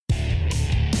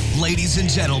Ladies and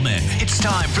gentlemen, it's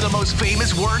time for the most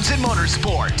famous words in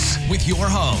motorsports with your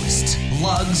host,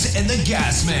 Lugs and the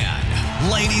Gas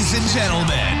Man. Ladies and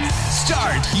gentlemen,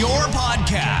 start your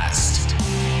podcast.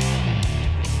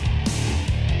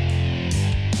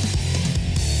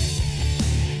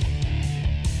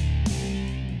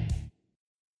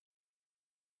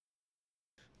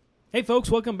 Hey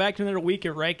folks, welcome back to another week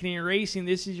of Reckoning and Racing.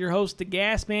 This is your host, the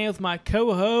Gas Man, with my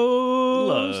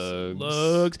co-host,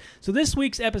 Lugs. So this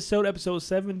week's episode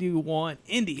 71,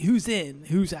 Indy, who's in,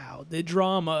 who's out, the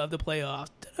drama of the playoffs.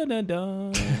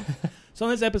 Dun-dun-dun. So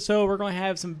in this episode, we're going to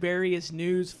have some various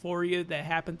news for you that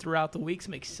happened throughout the week,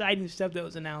 some exciting stuff that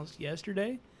was announced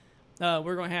yesterday.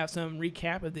 We're going to have some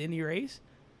recap of the Indy race.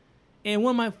 And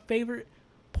one of my favorite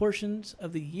portions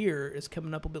of the year is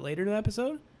coming up a bit later in the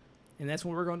episode. And that's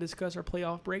when we're going to discuss our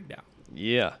playoff breakdown.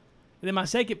 Yeah. And then my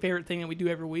second favorite thing that we do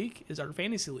every week is our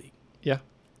fantasy league. Yeah.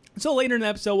 So later in the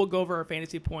episode, we'll go over our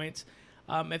fantasy points.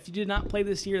 If you did not play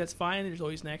this year, that's fine. There's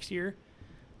always next year.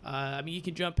 You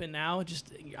can jump in now. I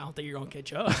don't think you're going to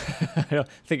catch up. I don't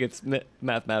think it's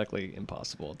mathematically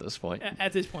impossible at this point.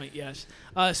 At this point, yes.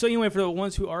 So anyway, for the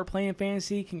ones who are playing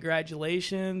fantasy,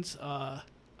 congratulations.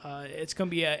 It's going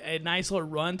to be a nice little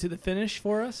run to the finish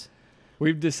for us.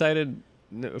 We've decided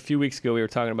a few weeks ago we were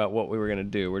talking about what we were going to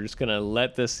do. We're just going to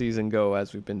let this season go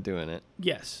as we've been doing it.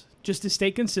 Yes, just to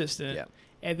stay consistent. Yeah.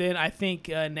 And then I think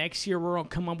next year we're going to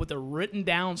come up with a written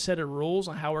down set of rules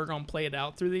on how we're going to play it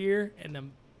out through the year and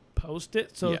then post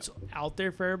it so it's out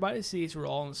there for everybody to see so we're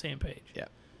all on the same page. Yeah.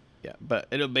 Yeah. But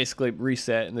it'll basically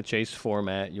reset in the chase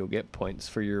format. You'll get points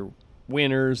for your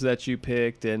winners that you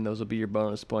picked, and those will be your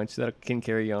bonus points that can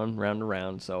carry you on round to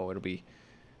round. So it'll be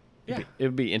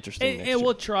interesting. And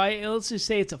we'll try it. Let's just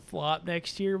say it's a flop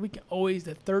next year. We can always,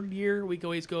 the third year, we can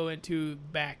always go into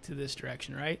back to this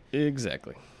direction, right?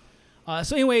 Exactly.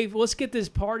 So anyway, let's get this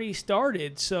party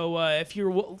started. So if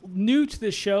you're new to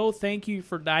the show, thank you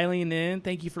for dialing in.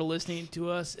 Thank you for listening to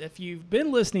us. If you've been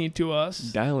listening to us,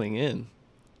 dialing in.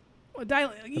 Well,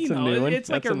 it's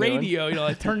like a radio.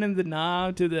 Like turning the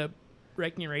knob to the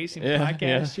Reckoning Racing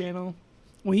podcast channel.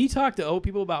 When you talk to old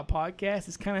people about podcasts,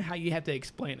 it's kind of how you have to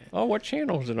explain it. Oh, what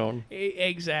channel is it on?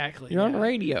 Exactly. You're on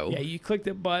radio. Yeah, you click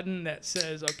the button that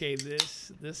says, okay,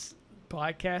 this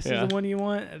podcast is the one you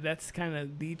want. That's kind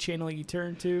of the channel you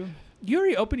turn to. You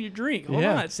already opened your drink. Hold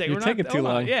on a second. You're taking too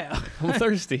long. Yeah. I'm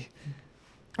thirsty.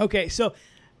 Okay, so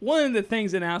one of the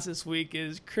things announced this week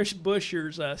is Chris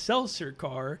Buescher's Seltzer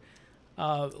car,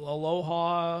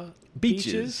 Aloha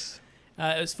Beaches.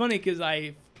 It was funny because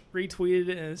I retweeted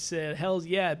it and it said, "Hell's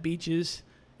yeah, beaches,"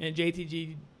 and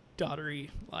JTG Daughtery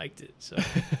liked it. So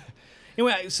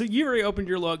anyway, so you already opened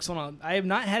your lugs. Hold on, I have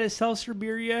not had a seltzer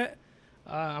beer yet.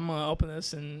 I'm gonna open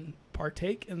this and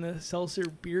partake in the seltzer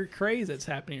beer craze that's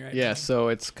happening right now. Yeah, so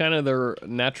it's kind of the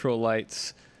Natural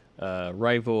Light's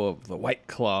rival of the White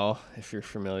Claw, if you're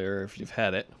familiar, if you've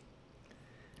had it.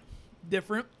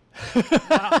 Different.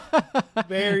 Wow.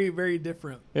 Very, very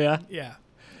different. Yeah. Yeah.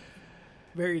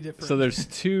 Very different. So there's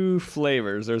two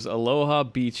flavors. There's Aloha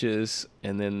Beaches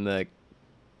and then the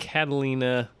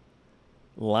Catalina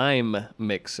Lime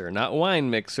Mixer. Not wine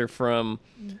mixer from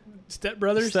Step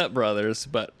Brothers,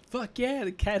 but fuck yeah,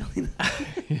 the Catalina.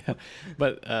 yeah,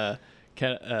 but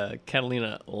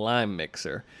Catalina Lime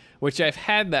Mixer, which I've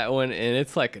had that one, and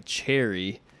it's like a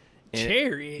cherry.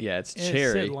 Cherry? Yeah, it's and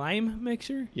cherry. It said lime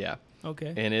mixer? Yeah.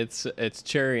 Okay. And it's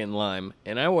cherry and lime,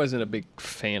 and I wasn't a big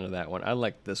fan of that one. I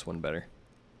liked this one better.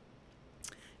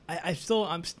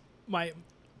 I'm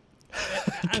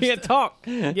can't talk.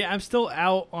 Yeah, I'm still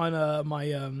out on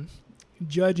my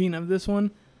judging of this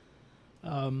one.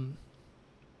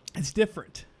 It's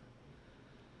different.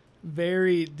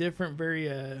 Very different,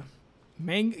 very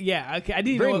mango. Yeah, okay. I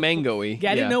didn't very know mango-y.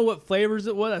 Yeah, I didn't know what flavors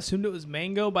it was. I assumed it was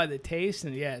mango by the taste,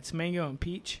 and yeah, it's mango and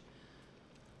peach.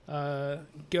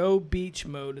 Go beach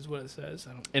mode is what it says.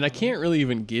 I can't really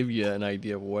even give you an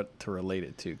idea of what to relate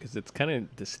it to because it's kind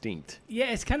of distinct.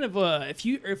 Yeah, it's kind of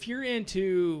if you're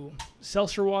into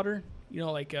seltzer water,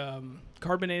 like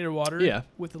carbonated water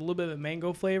with a little bit of a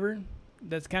mango flavor.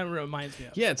 That's kind of what it reminds me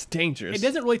of. Yeah, it's dangerous. It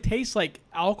doesn't really taste like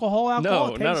alcohol.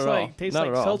 No, not at all. It tastes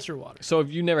like seltzer water. So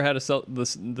if you never had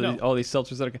all these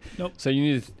seltzers that are... Nope. So you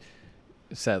need...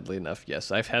 Sadly enough, yes,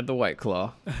 I've had the White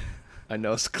Claw. I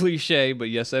know it's cliche, but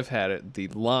yes, I've had it. The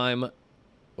lime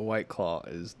White Claw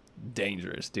is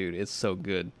dangerous, dude. It's so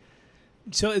good.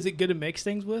 So is it good to mix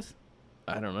things with?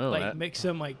 I don't know. Like mix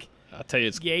some like... I'll tell you,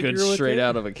 it's Jaeger good straight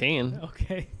out of a can.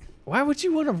 Okay. Why would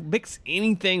you want to mix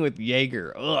anything with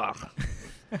Jaeger? Ugh.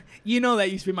 You know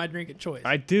that used to be my drink of choice.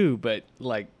 I do, but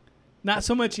like Not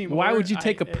so much anymore. Why would you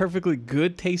take a perfectly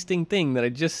good tasting thing that I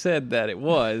just said that it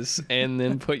was and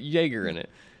then put Jaeger in it?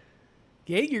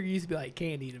 Jaeger used to be like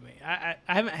candy to me. I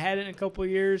haven't had it in a couple of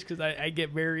years because I get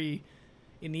very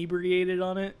inebriated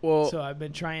on it. Well, so I've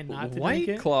been trying not to White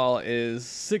drink it. Claw is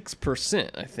 6%,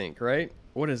 I think, right?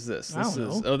 What is this? I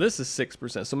don't know. This is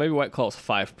 6%. So maybe White Claw is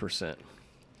 5%.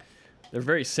 They're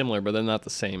very similar, but they're not the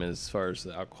same as far as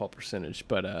the alcohol percentage.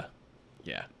 But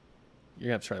yeah, you're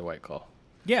gonna have to try the White Claw.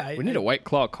 Yeah, We need a White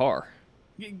Claw car.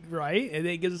 Right, and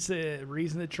it gives us a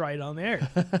reason to try it on the air.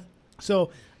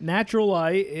 So Natural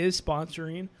Light is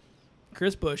sponsoring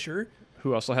Chris Buescher.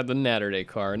 Who also had the Natter Day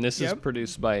car, and this is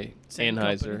produced by Same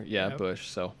Anheuser. company. Yeah, Yep. Busch.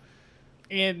 So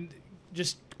And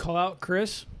just call out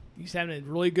Chris. He's having a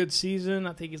really good season.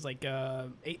 I think he's like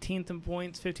 18th in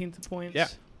points, 15th in points. yeah,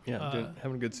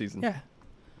 having a good season. Yeah.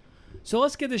 So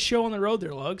let's get this show on the road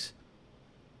there, Lugs.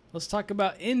 Let's talk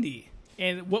about Indy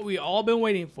and what we all been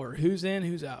waiting for. Who's in,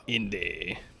 who's out.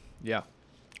 Indy. Yeah.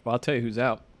 Well, I'll tell you who's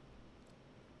out.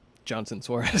 Johnson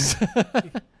Suarez.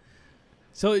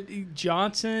 So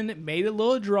Johnson made a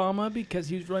little drama because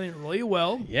he was running really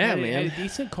well. Yeah, had man. a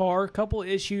decent car, a couple of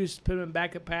issues, put him in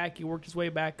back of pack. He worked his way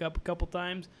back up a couple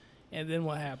times, and then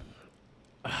what happened?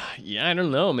 Yeah, I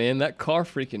don't know, man. That car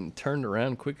freaking turned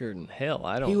around quicker than hell.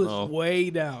 I don't He was know. way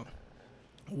down.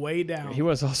 Way down. He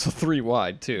was also 3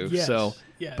 wide, too. Yes, So,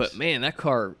 yes. But, man, that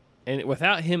car, and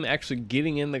without him actually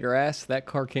getting in the grass, that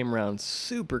car came around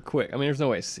super quick. I mean, there's no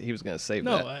way he was going to save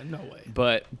that. No way.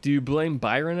 But do you blame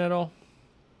Byron at all?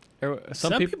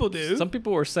 Some people do. Some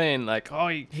people were saying, like, oh,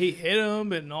 He hit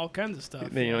him and all kinds of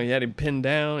stuff. he had him pinned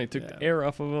down. He took Yeah. the air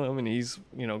off of him, and he's,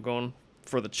 going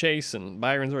for the chase, and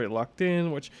Byron's already locked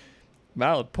in, which,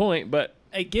 valid point, but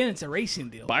Again, it's a racing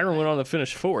deal. Byron went on to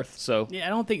finish 4th, so. Yeah, I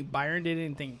don't think Byron did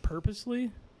anything purposely.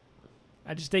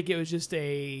 I just think it was just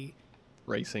a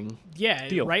Racing. deal.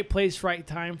 Deal. Right place, right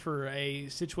time for a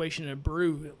situation to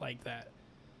brew like that.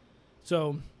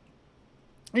 So,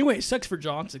 anyway, it sucks for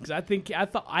Johnson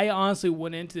because I honestly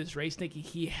went into this race thinking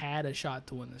he had a shot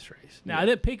to win this race. Now I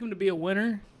didn't pick him to be a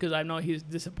winner because I know he was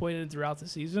disappointed throughout the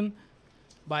season,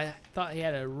 but I thought he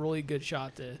had a really good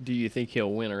shot to. Do you think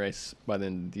he'll win a race by the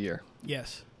end of the year?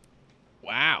 Yes.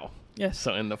 Wow. Yes.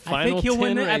 So in the I final think he'll 10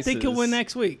 win. races, I think he'll win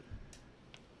next week.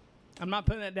 I'm not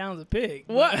putting that down as a pick.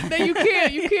 but- What? No, you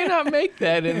can't. You cannot make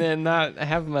that and then not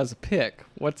have him as a pick.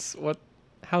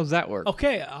 How's that work?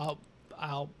 Okay,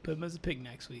 I'll put him as a pick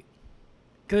next week.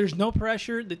 Because there's no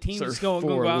pressure. The team So is going to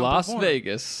for go out and Las perform.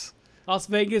 Vegas, Las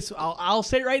Vegas. I'll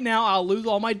say it right now. I'll lose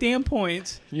all my damn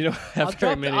points. you don't have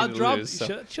very many to lose.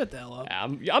 So. Shut the hell up.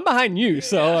 I'm behind you,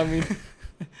 so I mean,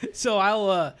 So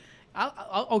I'll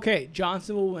okay.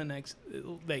 Johnson will win next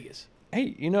Vegas.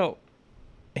 hey,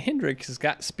 Hendricks has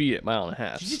got speed at 1.5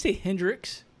 miles. Did you say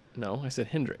Hendricks? No, I said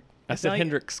Hendrick. I It's said not-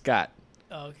 Hendrick Scott.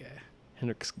 Oh, okay.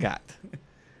 Hendrick Scott.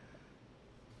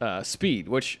 Speed,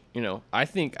 which I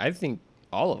think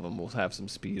all of them will have some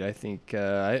speed. I think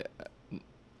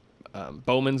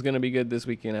Bowman's going to be good this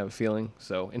weekend. I have a feeling.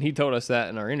 So, and he told us that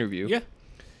in our interview.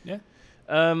 Yeah.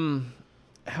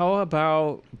 How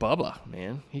about Bubba,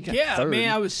 man? He got Yeah, third.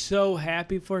 man. I was so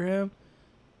happy for him.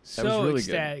 That was So really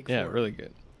ecstatic. good. Yeah, for him. really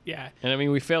good. Yeah. And I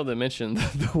mean, we failed to mention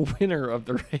the winner of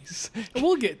the race.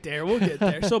 We'll get there.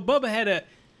 So Bubba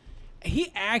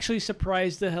he actually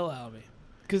surprised the hell out of me.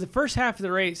 Because the first half of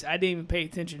the race, I didn't even pay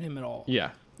attention to him at all. Yeah.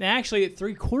 And actually, at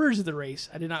 3/4 of the race,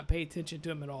 I did not pay attention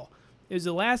to him at all. It was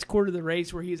the last quarter of the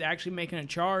race where he was actually making a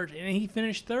charge, and he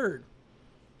finished third.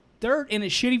 Third in a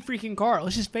shitty freaking car.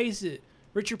 Let's just face it.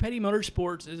 Richard Petty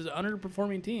Motorsports is an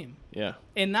underperforming team. Yeah.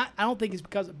 And I don't think it's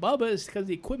because of Bubba. It's because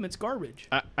the equipment's garbage.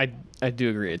 I do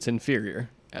agree. It's inferior.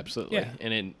 Absolutely. Yeah.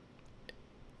 And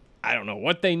I don't know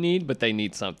what they need, but they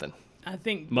need something. I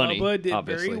think Money, Bubba did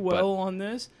obviously, very well on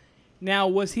this. Now,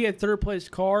 was he a third-place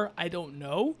car? I don't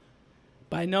know.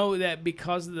 But I know that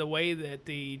because of the way that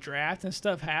the draft and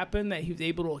stuff happened, that he was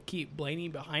able to keep Blaney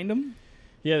behind him.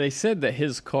 Yeah, they said that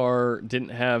his car didn't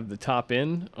have the top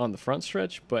end on the front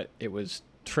stretch, but it was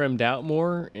trimmed out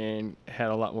more and had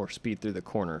a lot more speed through the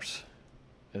corners,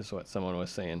 is what someone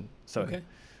was saying. So, Okay.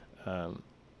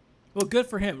 Well, good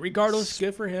for him. Regardless,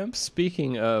 good for him.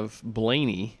 Speaking of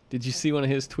Blaney, did you see one of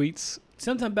his tweets?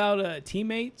 Something about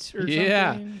teammates or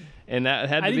Yeah. something. And that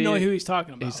had to I be. didn't know who he's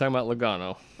talking about. He's talking about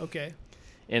Logano. Okay.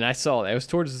 And I saw that. It was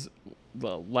towards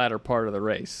the latter part of the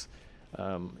race.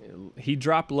 He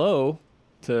dropped low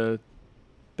to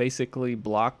basically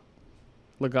block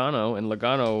Logano, and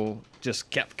Logano just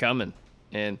kept coming.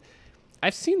 And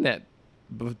I've seen that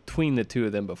between the two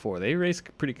of them before. They race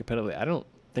pretty competitively. I don't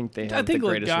think they have the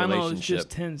greatest Logano relationship. just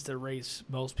tends to race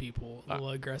most people a little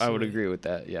aggressively. I would agree with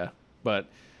that, yeah. But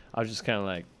I was just kind of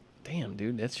like, damn,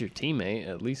 dude, that's your teammate.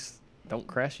 At least don't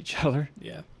crash each other.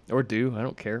 Yeah. Or do. I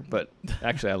don't care. But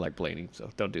actually, I like Blaney, so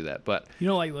don't do that. But You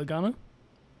don't like Logano?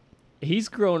 he's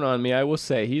grown on me. I will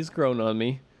say he's grown on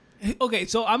me. Okay,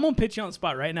 so I'm going to pitch you on the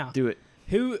spot right now. Do it.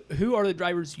 Who are the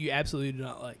drivers you absolutely do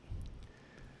not like?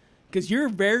 Because you're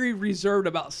very reserved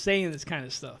about saying this kind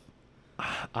of stuff.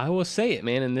 I will say it,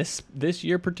 man. And this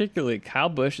year particularly, Kyle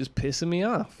Busch is pissing me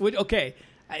off. Okay,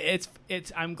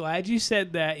 I'm glad you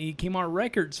said that. And you came on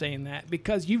record saying that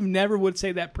because you never would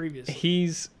say that previously.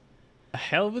 He's a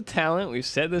hell of a talent. We've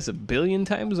said this a billion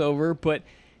times over, but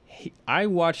I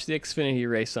watched the Xfinity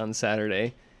race on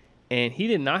Saturday, and he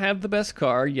did not have the best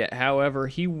car yet. However,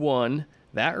 he won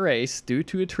that race due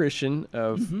to attrition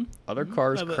of other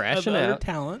cars crashing of other out.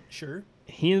 Talent, sure.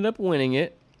 He ended up winning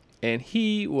it, and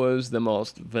he was the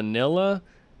most vanilla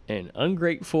and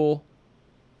ungrateful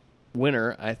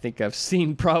winner I think I've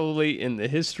seen probably in the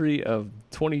history of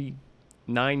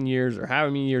 29 years or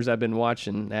however many years I've been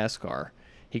watching NASCAR.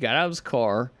 He got out of his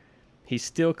car. He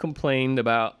still complained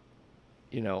about,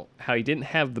 how he didn't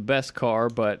have the best car,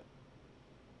 but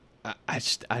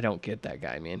I don't get that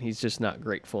guy, man. He's just not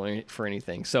grateful for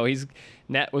anything. So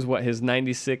that was his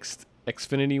 96th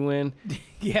Xfinity win.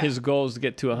 Yeah. His goal is to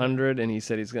get to 100, and he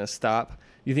said he's going to stop.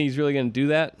 You think he's really going to do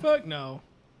that? Fuck no.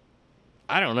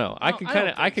 I don't know. I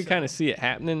could kind of see it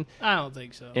happening. I don't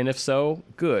think so. And if so,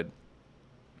 good.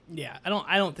 Yeah, I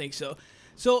don't think so.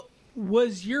 So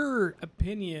was your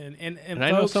opinion and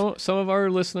I know folks, some of our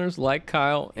listeners like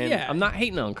Kyle, and Yeah. I'm not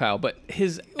hating on Kyle, but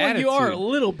his attitude. you are a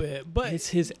little bit, but It's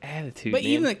his attitude. But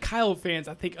man. even the Kyle fans,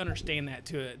 I think, understand that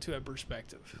to a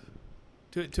perspective.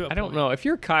 To a I don't point. know. If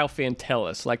you're a Kyle fan, tell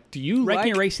us. Like, do you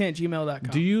like RankingRacing@gmail.com.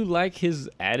 Do you like his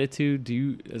attitude?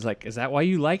 Is that why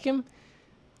you like him?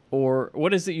 Or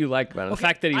what is it you like about him? Okay, The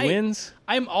fact that he wins?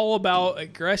 I'm all about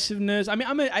aggressiveness. I mean,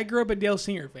 I grew up a Dale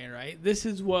Singer fan, right? This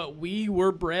is what we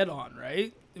were bred on,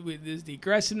 right? This is the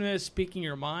aggressiveness, speaking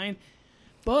your mind.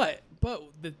 But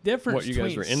the difference. What you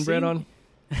guys between were inbred on?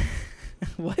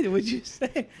 What would you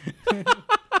say?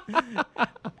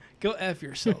 Go F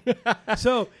yourself.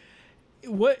 So,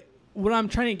 what I'm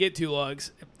trying to get to,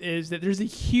 Lugs, is that there's a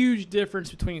huge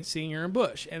difference between Senior and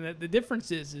Busch. And that the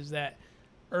difference is that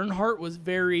Earnhardt was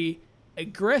very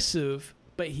aggressive,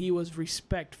 but he was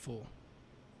respectful.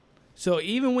 So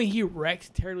even when he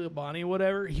wrecked Terry Labonte or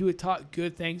whatever, he would talk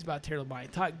good things about Terry Labonte,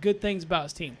 talk good things about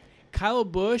his team. Kyle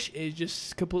Busch is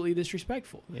just completely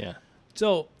disrespectful. Yeah.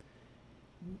 So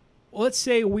let's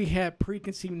say we had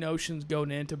preconceived notions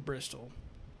going into Bristol.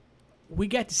 We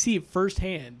got to see it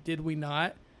firsthand, did we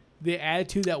not? The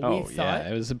attitude that we thought. Yeah,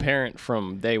 it was apparent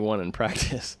from day one in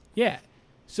practice. Yeah.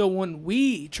 So when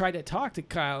we try to talk to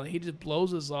Kyle, he just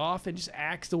blows us off and just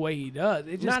acts the way he does.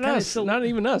 It just Not kinda us. Not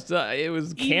even us. It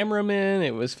was cameramen.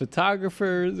 It was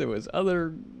photographers. It was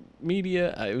other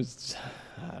media. It was,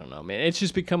 I don't know, man. It's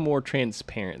just become more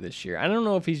transparent this year. I don't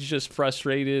know if he's just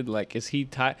frustrated. Like, is he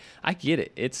tired? I get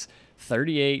it. It's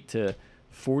 38 to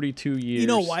 42 years. You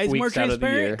know why he's more weeks out of the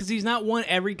year. transparent? Because he's not won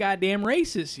every goddamn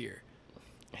race this year.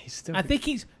 He's still. I think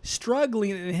he's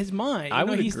struggling in his mind. I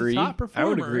would he's agree. The top performer. I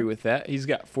would agree with that. He's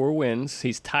got 4 wins.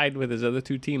 He's tied with his other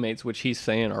 2 teammates, which he's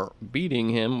saying are beating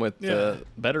him with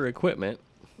better equipment.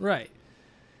 Right.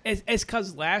 It's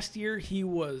because last year he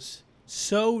was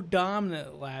so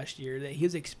dominant last year that he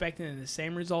was expecting the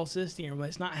same results this year. When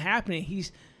it's not happening,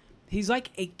 he's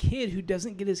like a kid who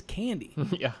doesn't get his candy.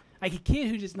 Yeah. Like a kid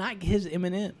who does not get his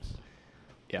M&Ms.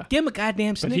 Yeah. Give him a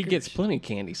goddamn Snickers. But he gets plenty of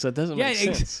candy, so it doesn't make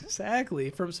sense.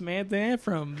 Exactly. From Samantha and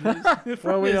from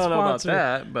Well, we his don't know about sponsor.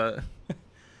 that, but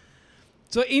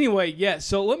So anyway, yeah.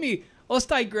 So let's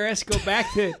digress. Go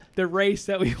back to the race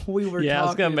that we were. yeah, I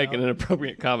was gonna make about. an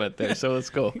inappropriate comment there, so let's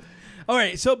go. All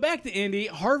right. So back to Indy.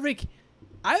 Harvick,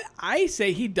 I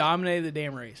say he dominated the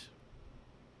damn race.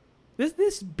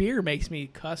 This beer makes me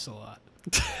cuss a lot.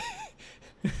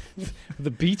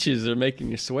 The beaches are making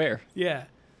you swear. Yeah.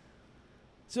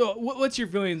 So what's your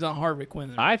feelings on Harvick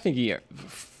winning? I think he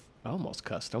almost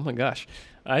cussed. Oh my gosh,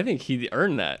 I think he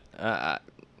earned that.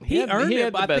 He earned it,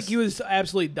 had but the I best. think he was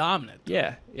absolutely dominant.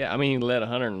 Yeah. I mean, he led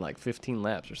 115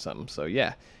 laps or something. So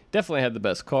yeah, definitely had the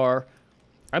best car.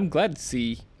 I'm glad to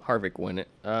see Harvick win it.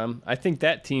 I think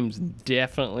that team's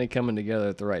definitely coming together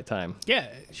at the right time. Yeah,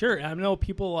 sure. I know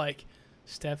people like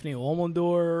Stephanie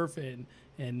Wolmendorf and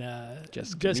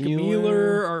Jessica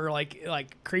Mueller are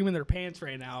like creaming their pants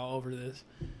right now over this.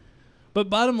 But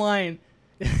bottom line,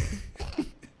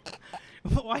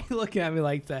 why are you looking at me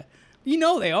like that? You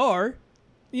know they are.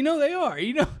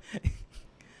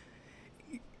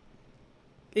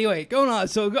 Anyway, going on.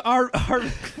 So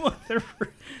Harvick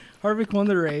won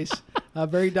the race. A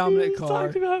very dominant car.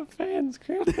 Talking about fans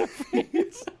creaming their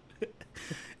pants.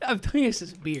 I'm telling you, it's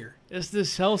this beer. It's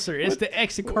this seltzer. It's the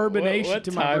extra carbonation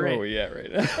to my brain. What time are we at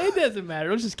right now? It doesn't matter.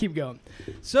 Let's just keep going.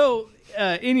 So,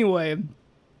 anyway,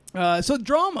 so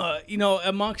drama,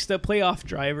 amongst the playoff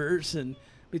drivers and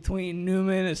between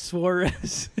Newman and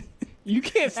Suarez. You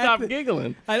can't stop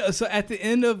giggling. So towards the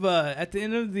end of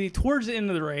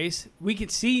the race, we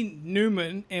could see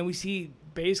Newman and we see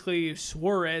basically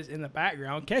Suarez in the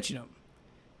background catching him.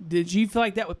 Did you feel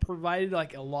like that would provide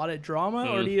like a lot of drama,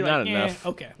 or do you not like enough?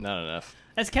 Okay, not enough.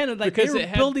 That's kind of like Because they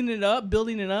were building it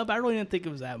up. I really didn't think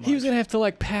it was that much. He was gonna have to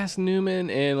like pass Newman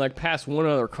and like pass one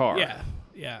other car.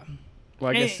 Yeah.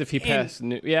 Well, I guess if he passed,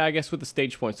 I guess with the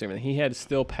stage points and everything, he had to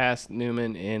still pass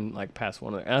Newman and like pass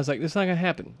one other. And I was like, this is not gonna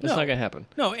happen. It's not gonna happen.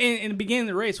 No, in the beginning of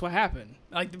the race, what happened?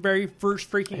 Like the very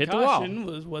first freaking Hit caution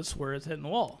was Suarez hitting the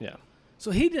wall. Yeah. So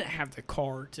he didn't have the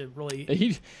car to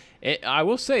really. I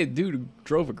will say, dude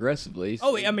drove aggressively.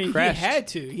 Oh, I mean, he had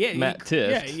to. Yeah, Matt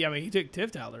Tifft. Yeah, I mean, he took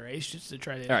Tifft out of the race just to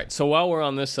try to. All right, so while we're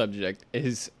on this subject,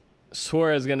 is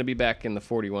Suarez going to be back in the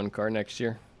 41 car next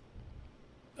year?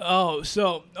 Oh,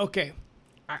 so okay.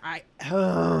 I'm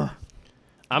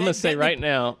going to say right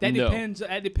now, that no. depends.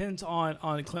 That depends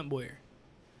on Clint Boyer.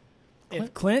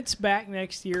 If Clint's back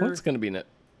next year, Clint's going to be.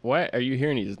 What are you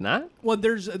hearing? He's not. Well,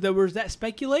 there was that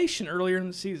speculation earlier in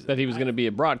the season that he was going to be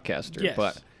a broadcaster. Yes.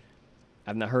 But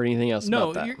I've not heard anything else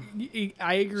about that.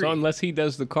 I agree. So unless he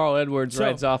does the Carl Edwards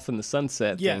rides off in the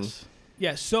sunset thing.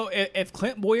 Yes. So if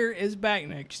Clint Boyer is back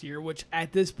next year, which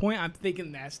at this point I'm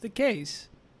thinking that's the case,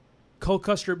 Cole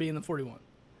Custer will be in the 41.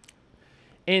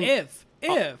 And if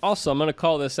also, I'm going to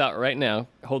call this out right now.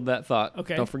 Hold that thought.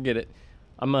 Okay. Don't forget it.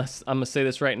 I'm gonna say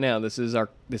this right now. These are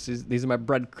my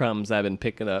breadcrumbs I've been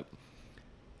picking up.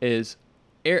 The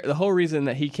whole reason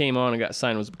that he came on and got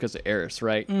signed was because of Eris,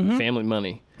 right? Mm-hmm. Family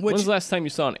money. When was the last time you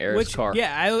saw an Eris car?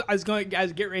 Yeah, I was getting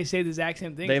ready to say the exact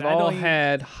same thing. They've all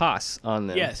had Haas on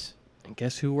them. Yes. And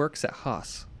guess who works at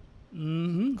Haas?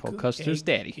 Mm-hmm. Cole Custer's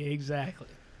daddy. Exactly.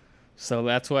 So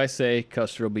that's why I say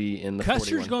Custer will be in the 41.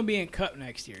 Custer's going to be in Cup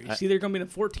next year. You see, they're going to be in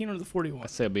the 14 or the 41. I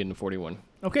say he'll be in the 41.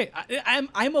 Okay,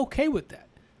 I'm okay with that.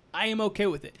 I am okay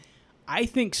with it. I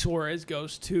think Suarez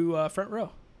goes to front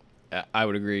row. I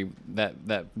would agree that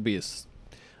would be I'm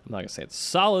not gonna say it's a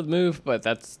solid move, but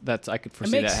that's I could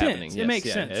foresee that happening. It makes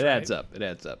sense. It adds up. It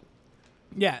adds up.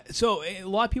 Yeah. So a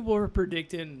lot of people were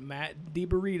predicting Matt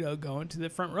DiBurrito going to the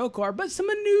front row car, but some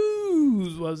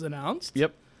news was announced.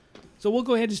 Yep. So we'll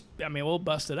go ahead and we'll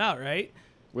bust it out, right?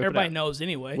 Everybody knows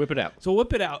anyway. Whip it out. So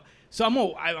whip it out. So I'm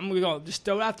gonna just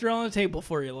throw it out there on the table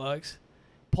for you, Lugs.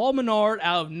 Paul Menard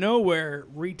out of nowhere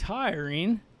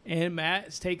retiring, and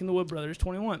Matt's taking the Wood Brothers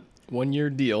 21. 1 year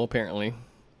deal apparently.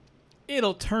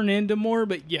 It'll turn into more,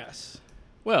 but yes.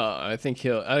 Well, I think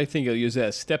he'll use that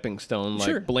as stepping stone like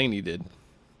Sure. Blaney did.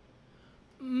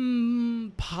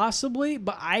 Possibly,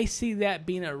 but I see that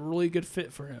being a really good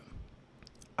fit for him.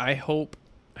 I hope.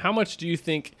 How much do you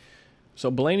think?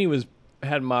 So Blaney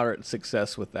had moderate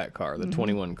success with that car, the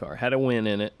 21 car, had a win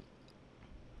in it.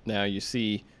 Now you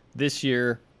see this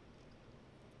year,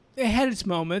 it had its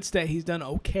moments that he's done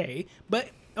okay, but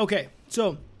okay.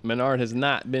 So Menard has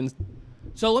not been.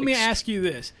 So let me ask you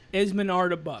this: is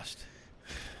Menard a bust?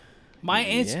 My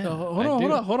answer. Yeah,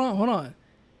 Hold on.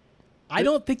 I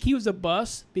don't think he was a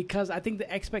bust because I think the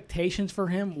expectations for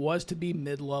him was to be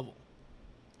mid-level.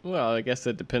 Well, I guess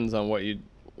it depends on what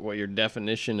your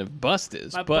definition of bust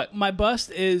is. My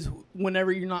bust is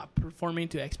whenever you're not performing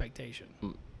to expectation.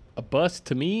 A bust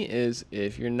to me is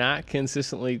if you're not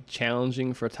consistently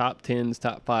challenging for top 10s,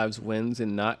 top 5s wins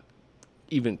and not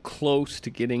even close to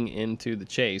getting into the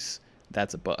chase,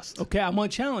 that's a bust. Okay, I'm going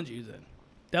to challenge you then.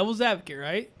 Devil's advocate,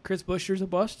 right? Chris Buescher's a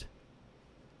bust?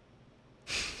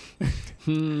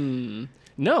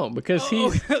 No, because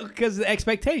because the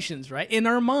expectations, right? In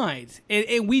our minds,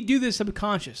 and we do this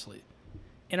subconsciously.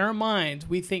 In our minds,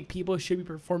 we think people should be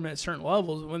performing at certain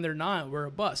levels. When they're not, we're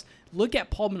a bust. Look at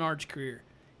Paul Menard's career.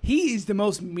 He is the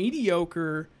most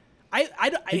mediocre.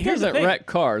 He doesn't wreck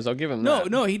cars. I'll give him that.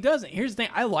 No, he doesn't. Here's the thing.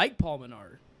 I like Paul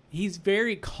Menard. He's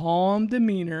very calm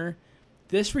demeanor.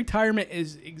 This retirement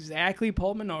is exactly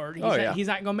Paul Menard. He's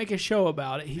not going to make a show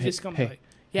about it. He's just going to be like,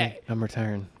 hey, I'm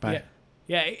retiring. Bye.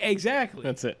 Yeah, exactly.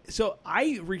 That's it. So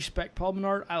I respect Paul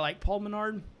Menard. I like Paul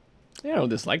Menard. Yeah, I don't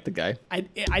dislike the guy.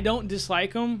 I don't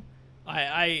dislike him.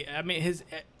 I mean,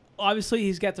 obviously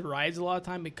he's got the rides a lot of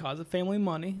time because of family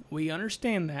money. We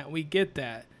understand that. We get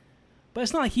that. But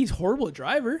it's not like he's a horrible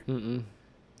driver.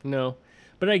 No.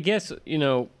 But I guess,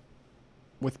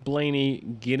 with Blaney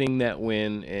getting that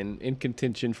win and in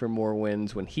contention for more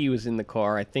wins when he was in the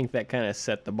car, I think that kind of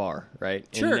set the bar, right?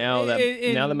 Sure. And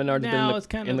now that Menard's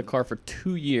been in the car for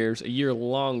 2 years, a year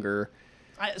longer.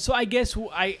 I guess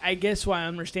why I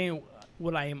understand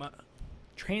what I am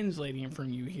translating from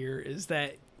you here is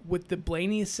that with the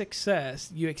Blaney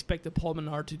success, you expect the Paul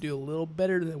Menard to do a little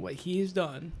better than what he's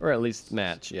done. Or at least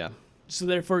match, yeah. So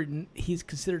therefore, he's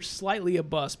considered slightly a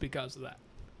bust because of that.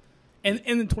 And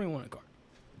the 21 card.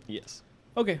 Yes.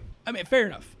 Okay. I mean, fair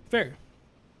enough. Fair.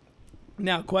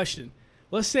 Now, question.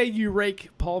 Let's say you rate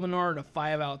Paul Menard a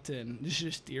 5 out of 10. This is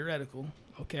just theoretical,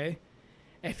 okay?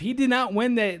 If he did not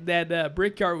win that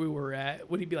Brickyard we were at,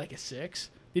 would he be like a 6?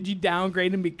 Did you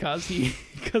downgrade him because he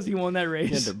won that race?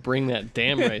 You had to bring that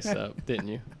damn race up, didn't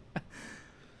you?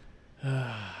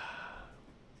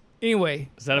 Anyway.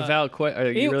 Is that a valid question? Are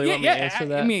you really want me to answer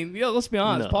that? I mean, let's be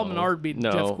honest. No. Paul Menard beat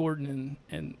No. Jeff Gordon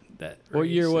and that race. What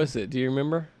year was it? Do you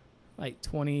remember? Like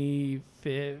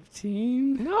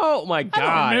 2015? No, my God.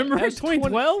 I don't remember. That was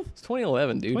 2012? It's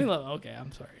 2011, dude. 2011. Okay,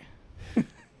 I'm sorry.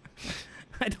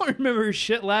 I don't remember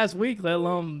shit last week, let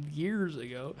alone years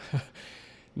ago.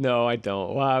 No, I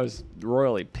don't. Well, I was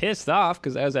royally pissed off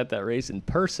because I was at that race in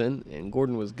person, and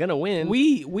Gordon was gonna win.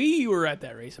 We were at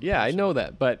that race. Yeah, I know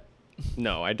that, but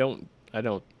no, I don't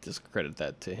discredit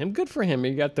that to him. Good for him.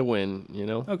 He got the win, you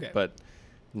know. Okay. But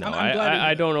no, I'm glad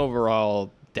I don't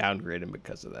overall downgrade him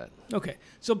because of that. Okay,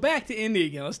 so back to Indy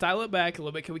again. Let's dial it back a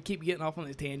little bit. Can we keep getting off on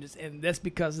these tangents? And that's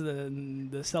because of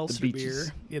the seltzer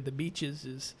beer. Yeah, the Beaches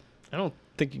is. I don't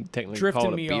think you can technically Drifting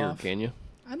call it a me beer, off. can you?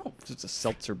 I don't. It's just a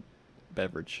seltzer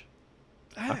beverage.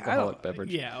 I Alcoholic don't-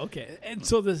 beverage. Yeah, okay. And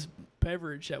so this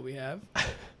beverage that we have.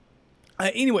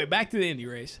 Anyway, back to the Indy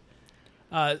race.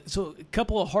 So a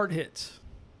couple of hard hits.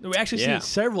 We actually seen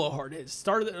several hard hits.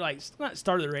 Not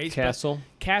started the race. Castle.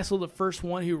 But Castle, the first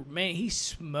one, he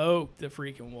smoked the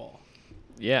freaking wall.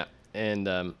 Yeah, and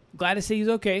Glad to see he's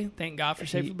okay. Thank God for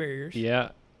safer barriers. yeah.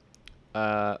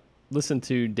 Listened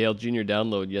to Dale Jr.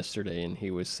 download yesterday, and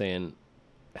he was saying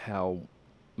how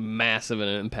massive an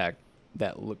impact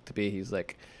that looked to be. He's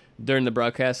like, during the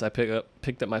broadcast, I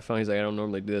picked up my phone. He's like, I don't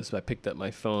normally do this, but I picked up my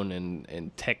phone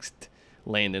and text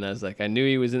Landon. I was like, I knew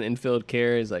he was in infield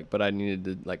care. He's like, but I needed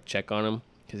to like check on him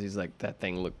because he's like, that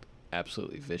thing looked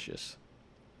absolutely vicious.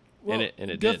 Well,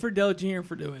 and it good did. for Dale Jr.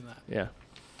 for doing that. Yeah.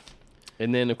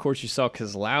 And then, of course, you saw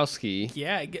Keselowski.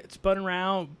 Yeah, it gets spun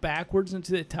around backwards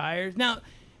into the tires. Now,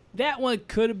 that one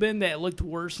could have been that it looked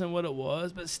worse than what it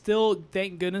was, but still,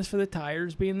 thank goodness for the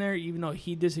tires being there, even though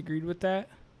he disagreed with that.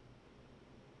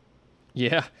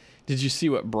 Yeah. Did you see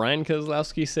what Brian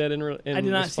Keselowski said in I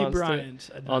did not see response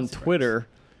to it? Brian's. On Twitter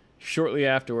shortly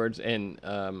afterwards, and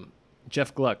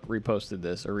Jeff Gluck reposted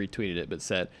this or retweeted it,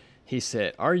 but he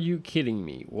said, "Are you kidding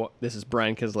me?" This is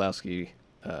Brian Keselowski,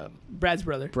 Brad's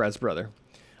brother.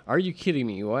 "Are you kidding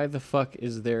me? Why the fuck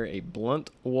is there a blunt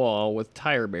wall with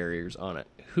tire barriers on it?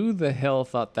 Who the hell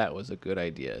thought that was a good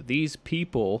idea? These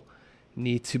people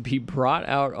need to be brought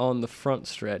out on the front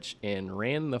stretch and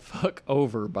ran the fuck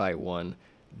over by one.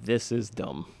 This is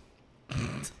dumb."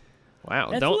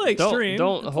 Wow. That's a little extreme.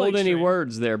 Don't That's hold any extreme.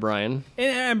 words there, Brian.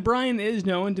 And Brian is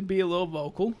known to be a little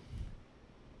vocal.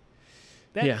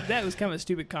 Yeah. That was kind of a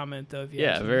stupid comment, though. If you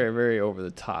Yeah, ask me. very, very over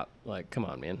the top. Like, come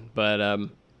on, man. But,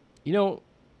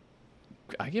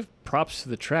 I give props to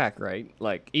the track, right?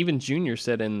 Like, even Junior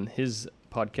said in his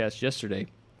podcast yesterday,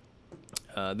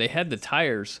 they had the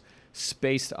tires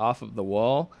spaced off of the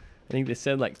wall. I think they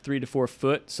said like 3 to 4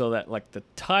 foot so that like the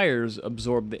tires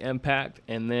absorbed the impact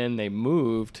and then they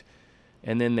moved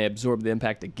and then they absorbed the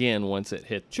impact again once it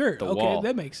hit the wall. Okay,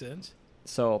 that makes sense.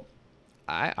 So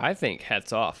I think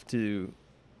hats off to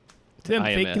Them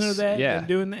IMS. thinking of that Yeah. and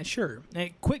doing that, sure.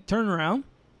 And quick turnaround.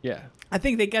 Yeah. I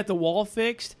think they got the wall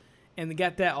fixed and they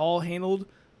got that all handled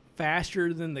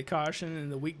faster than the caution and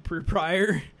the week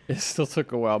prior. It still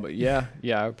took a while, but yeah,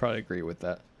 I would probably agree with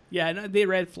that. Yeah, no, they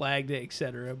red flagged it,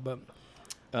 etc. But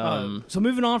so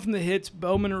moving on from the hits,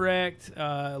 Bowman wrecked.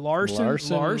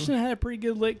 Larson had a pretty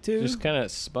good lick too. Just kind of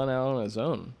spun out on his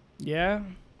own. Yeah,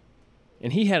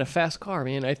 And he had a fast car,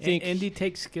 man. I think Indy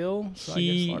takes skill, so I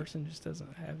guess Larson just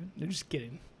doesn't have it. They're just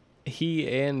kidding. he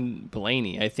and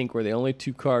Blaney, I think, were the only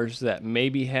two cars that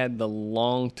maybe had the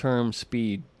long-term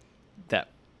speed that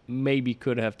maybe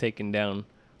could have taken down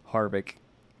Harvick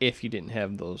if you didn't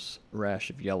have those rash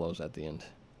of yellows at the end.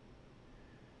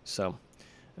 So,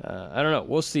 I don't know.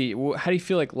 We'll see. How do you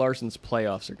feel like Larson's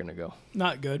playoffs are going to go?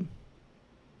 Not good.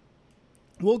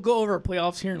 We'll go over our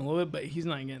playoffs here in a little bit, but he's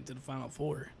not getting to the Final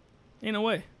Four. Ain't no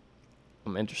way.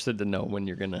 I'm interested to know when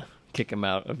you're going to kick him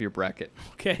out of your bracket.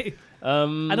 Okay.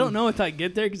 I don't know if I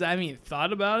get there because I haven't even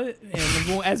thought about it.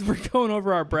 And as we're going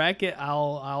over our bracket,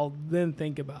 I'll then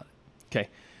think about it. Okay.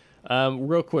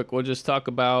 Real quick, we'll just talk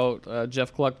about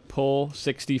Jeff Gluck poll.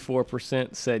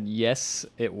 64% said yes,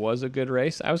 it was a good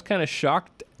race. I was kind of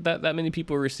shocked that many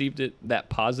people received it that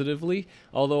positively,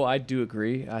 although I do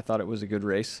agree. I thought it was a good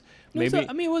race. Maybe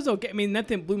it was okay. I mean,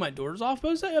 nothing blew my doors off,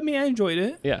 but I enjoyed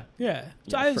it. Yeah. Yeah.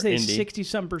 So I would say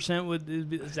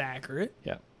 60-some% is accurate.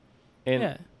 Yeah.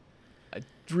 And I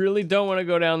really don't want to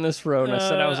go down this road, and I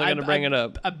said I wasn't going to bring it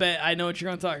up. I bet I know what you're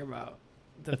going to talk about.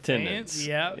 The attendance.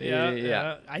 Fans.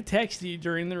 Yeah. I texted you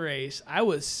during the race. I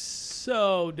was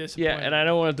so disappointed. Yeah, and I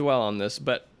don't want to dwell on this,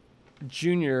 but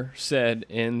Junior said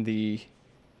in the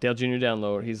Dale Jr.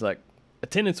 download, he's like,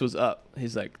 attendance was up.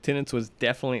 He's like, attendance was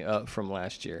definitely up from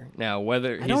last year. Now,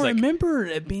 whether I don't remember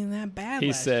it being that bad.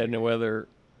 He said whether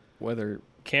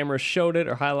cameras showed it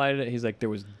or highlighted it, he's like, there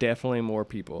was definitely more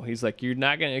people. He's like, you're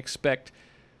not going to expect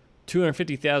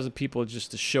 250,000 people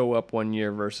just to show up one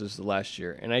year versus the last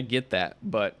year. And I get that,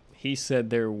 but he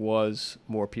said there was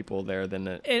more people there than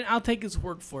it. And I'll take his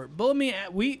word for it. But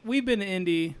we've been to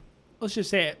Indy, let's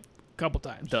just say it a couple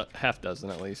times. Half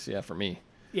dozen at least, yeah, for me.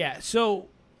 Yeah, so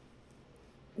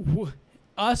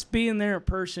us being there in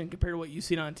person compared to what you've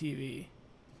seen on TV,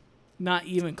 not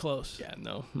even close. Yeah,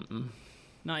 no.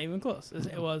 Not even close.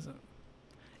 It wasn't.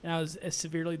 And I was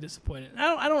severely disappointed.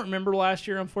 I don't remember last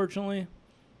year, unfortunately.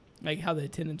 Like how the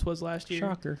attendance was last year.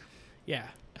 Shocker. Yeah.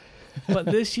 But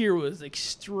this year was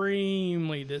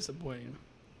extremely disappointing.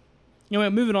 Anyway,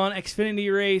 moving on.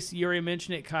 Xfinity race. You already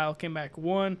mentioned it. Kyle came back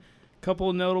won.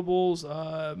 Couple of notables.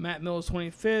 Matt Mills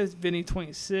 25th. Vinny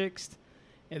 26th.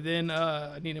 And then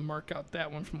I need to mark out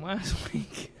that one from last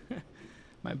week.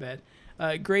 My bad.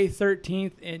 Gray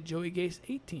 13th and Joey Gase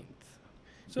 18th.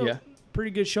 So pretty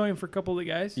good showing for a couple of the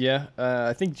guys. Yeah.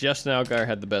 I think Justin Allgaier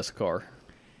had the best car.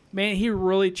 Man, he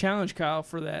really challenged Kyle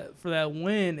for that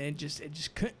win, and it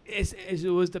couldn't. It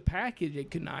was the package;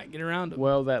 it could not get around him.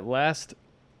 Well, that last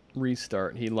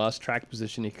restart, he lost track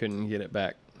position. He couldn't get it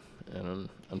back, and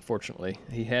unfortunately,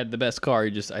 he had the best car.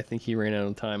 I think he ran out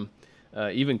of time.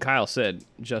 Even Kyle said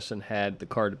Justin had the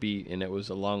car to beat, and it was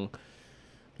a long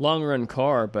run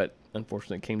car, but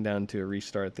unfortunately, it came down to a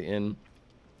restart at the end.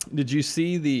 Did you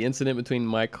see the incident between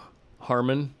Mike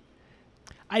Harmon?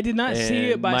 I did not see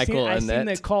it, but I seen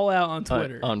the call out on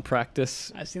Twitter on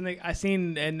practice. I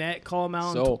seen Annette call him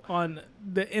out on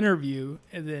the interview,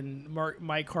 and then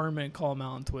Mike Harmon call him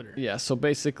out on Twitter. Yeah, so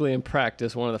basically in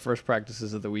practice, one of the first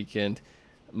practices of the weekend,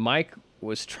 Mike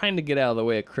was trying to get out of the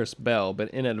way of Chris Bell, but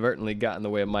inadvertently got in the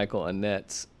way of Michael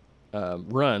Annette's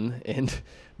run and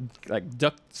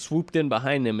swooped in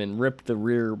behind him and ripped the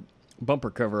rear bumper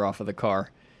cover off of the car,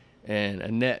 and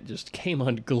Annette just came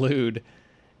unglued.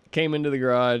 Came into the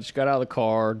garage, got out of the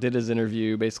car, did his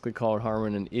interview, basically called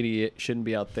Harmon an idiot, shouldn't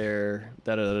be out there,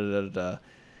 da-da-da-da-da.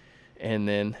 And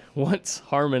then once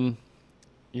Harmon,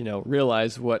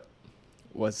 realized what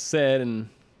was said and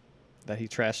that he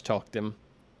trash-talked him,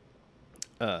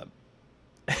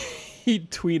 he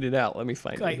tweeted out, let me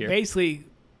find it here. Basically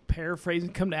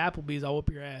paraphrasing, come to Applebee's, I'll whoop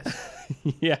your ass.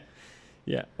 Yeah.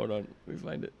 Hold on. Let me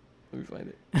find it.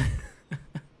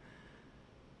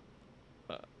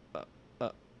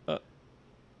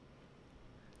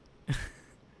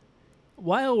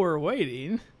 While we're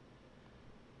waiting,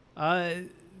 the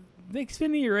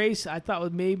Xfinity race I thought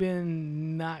was maybe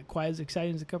not quite as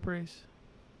exciting as the Cup race.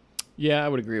 Yeah, I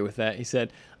would agree with that. He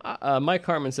said, Mike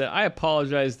Harmon said, I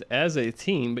apologized as a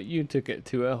team, but you took it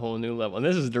to a whole new level. And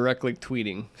this is directly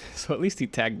tweeting, so at least he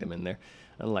tagged him in there,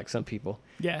 unlike some people.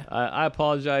 Yeah. I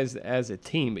apologized as a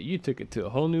team, but you took it to a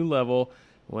whole new level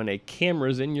when a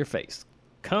camera's in your face.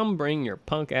 Come bring your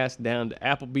punk ass down to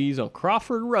Applebee's on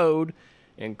Crawford Road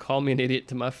and call me an idiot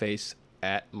to my face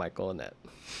at Michael Annette.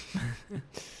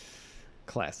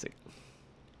 Classic.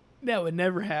 That would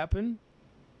never happen.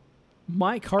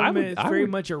 Mike Harmon is very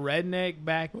much a redneck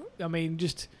back. I mean,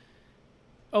 just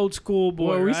old school boy.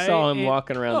 Well, we right? saw him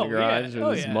walking around the garage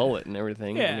with his yeah. mullet and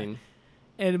everything. Yeah. I mean,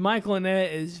 and Michael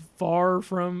Annette is far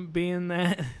from being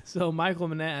that. So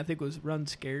Michael Annette, I think, was run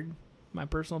scared. My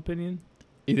personal opinion.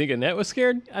 You think Annette was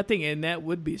scared? I think Annette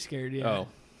would be scared. Yeah. Oh,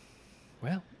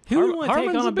 well. Who would want to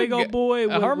take on a big old boy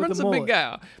with Harmon's a a big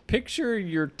guy. Picture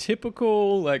your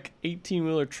typical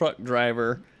 18-wheeler truck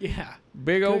driver. Yeah.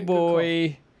 Big old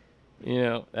boy.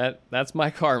 That's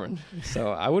Mike Harmon. So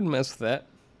I wouldn't mess with that.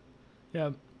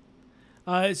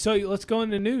 Yeah. So let's go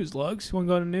into news, Lugs. Want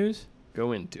to go into news?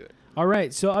 Go into it. All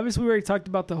right. So obviously we already talked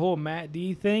about the whole Matt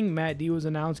D thing. Matt D was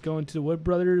announced going to the Wood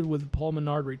Brothers with Paul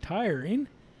Menard retiring.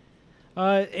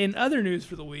 In other news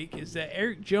for the week is that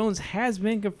Eric Jones has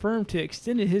been confirmed to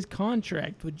extend his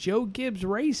contract with Joe Gibbs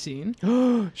Racing.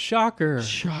 Shocker.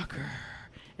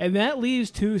 And that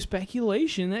leads to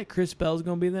speculation that Chris Bell's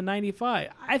going to be in the 95.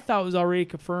 I thought it was already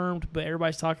confirmed, but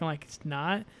everybody's talking like it's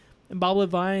not. And Bob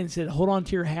Levine said, hold on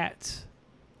to your hats,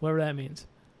 whatever that means.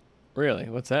 Really?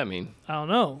 What's that mean? I don't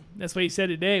know. That's what he said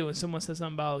today when someone said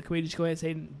something about, can we just go ahead and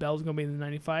say Bell's going to be in the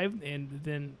 95? And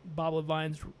then Bob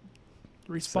Levine's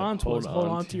response was, hold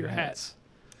on to your hats.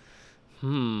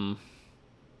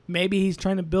 Maybe he's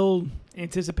trying to build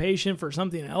anticipation for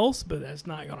something else, but that's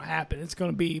not going to happen. It's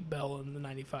going to be Bell in the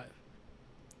 95.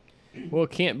 Well,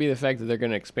 it can't be the fact that they're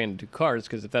going to expand to 2 cars,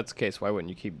 because if that's the case, why wouldn't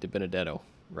you keep DiBenedetto,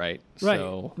 right? Right,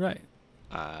 so, right.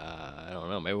 I don't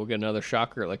know. Maybe we'll get another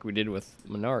shocker like we did with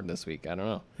Menard this week. I don't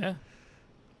know. Yeah.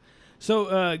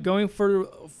 So going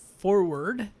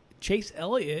forward, Chase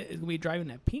Elliott is going to be driving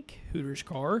that pink Hooters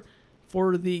car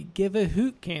for the Give a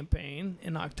Hoot campaign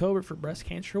in October for breast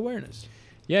cancer awareness.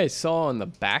 Yeah, I saw on the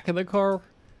back of the car,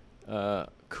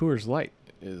 Coors Light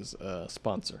is a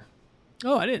sponsor.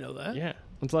 Oh, I didn't know that. Yeah.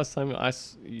 When's the last time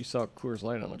you saw Coors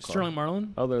Light on a car? Sterling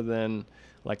Marlin? Other than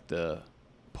like the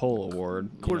Pole Award,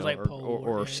 Coors Light Pole or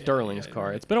Award. Sterling's car.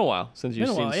 Right. It's been a while since you've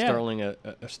seen Sterling,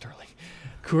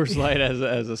 Coors Light as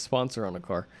a sponsor on a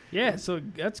car. Yeah, so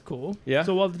that's cool. Yeah.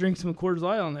 So we'll have to drink some Coors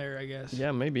Light on there, I guess.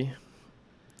 Yeah, maybe.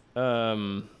 We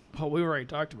already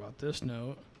talked about this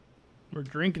note. We're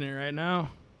drinking it right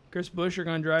now. Chris Buescher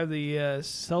going to drive the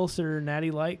Seltzer Natty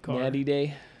Light car. Natty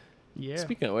Day. Yeah.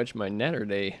 Speaking of which, my Natter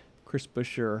Day Chris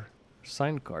Buescher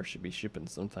signed car should be shipping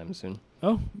sometime soon.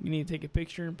 Oh, you need to take a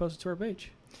picture and post it to our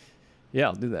page. Yeah,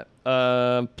 I'll do that.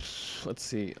 Let's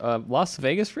see. Las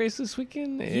Vegas race this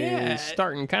weekend is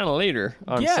starting kind of later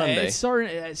on Sunday. Yeah, it's starting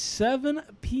at 7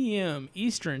 p.m.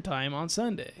 Eastern time on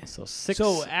Sunday. So 6.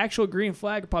 So actual green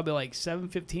flag probably like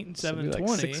 7:15 and 7:20. Like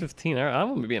 6:15.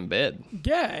 I'm gonna be in bed.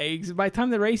 Yeah, by the time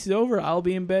the race is over, I'll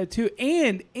be in bed too.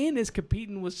 And it's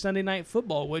competing with Sunday Night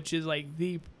Football, which is like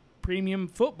the premium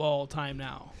football time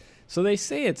now. So they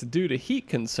say it's due to heat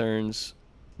concerns,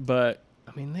 but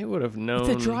I mean, they would have known.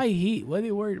 It's a dry heat. What are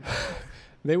they worried about?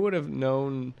 They would have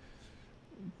known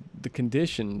the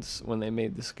conditions when they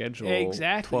made the schedule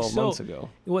 12 months ago.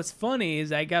 What's funny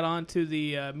is I got onto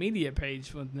the media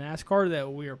page with NASCAR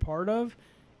that we are part of,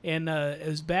 and it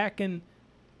was back in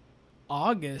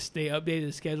August they updated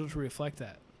the schedule to reflect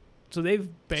that. So they've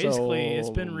basically, it's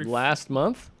been... last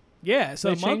month? Yeah,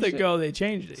 so a month ago they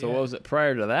changed it. So what was it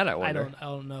prior to that, I wonder? I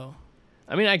don't know.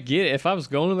 I mean, I get it. If I was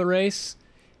going to the race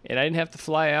and I didn't have to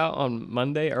fly out on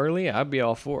Monday early, I'd be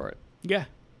all for it. Yeah.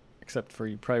 Except for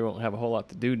you probably won't have a whole lot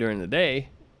to do during the day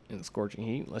in the scorching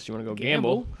heat unless you want to go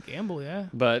gamble. Gamble, yeah.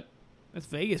 But that's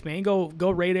Vegas, man. Go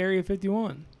raid Area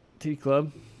 51. Tea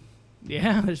Club.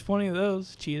 Yeah, there's plenty of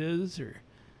those. Cheetahs or...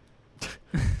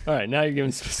 All right, now you're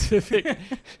giving specific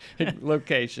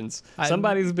locations.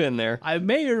 Somebody's been there. I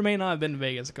may or may not have been to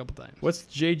Vegas a couple times. What's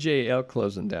JJL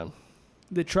closing down?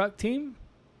 The truck team?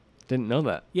 Didn't know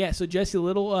that. Yeah, so Jesse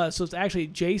Little, so it's actually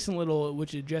Jason Little,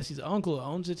 which is Jesse's uncle, who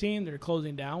owns the team. They're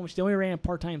closing down, which they only ran a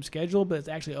part-time schedule, but it's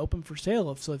actually open for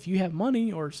sale. So if you have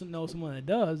money or know someone that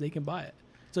does, they can buy it.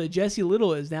 So Jesse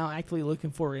Little is now actively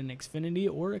looking for an Xfinity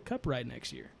or a Cup ride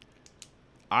next year.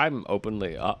 I'm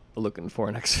openly looking for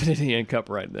an Xfinity and Cup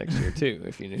ride next year, too,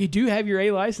 if you knew. You do have your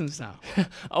A license now.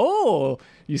 Oh,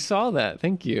 you saw that.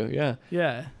 Thank you. Yeah.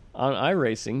 Yeah. On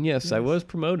iRacing, yes, I was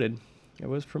promoted. I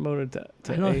was promoted to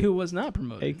I don't know who was not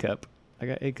promoted. A Cup. I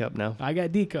got A Cup now. I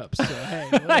got D Cups, so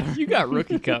hey. You got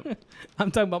Rookie Cup.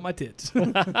 I'm talking about my tits.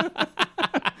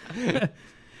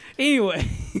 Anyway,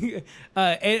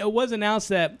 it was announced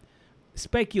that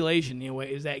speculation,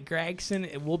 anyway, is that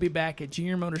Gragson will be back at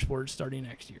Junior Motorsports starting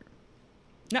next year.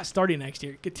 Not starting next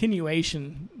year,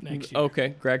 continuation next year.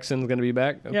 Okay, Gregson's going to be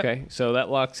back. Okay, Yep. So that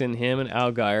locks in him and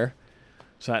Allgaier.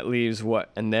 So that leaves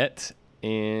what, Annette,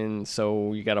 and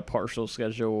so you got a partial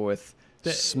schedule with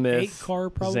The Smith, 8-car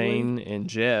probably? Zane, and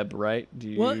Jeb, right?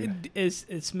 Well, is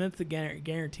Smith the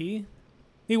guarantee?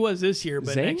 He was this year,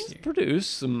 but Zane's next year.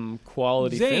 produced some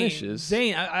quality finishes.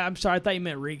 Zane, I'm sorry, I thought you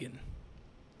meant Regan.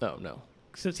 Oh, no.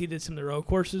 Since he did some of the road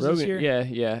courses this year?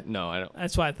 Yeah. No, I don't.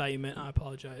 That's what I thought you meant. I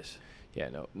apologize. Yeah,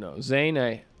 no. Zane,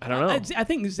 I don't know. I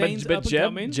think Zane's but up and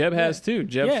coming. Jeb has too.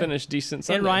 Jeb Yeah. finished decent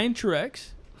Sunday. And Ryan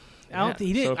Truex. I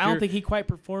Yeah. don't think he quite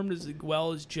performed as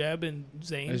well as Jeb and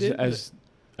Zane did. As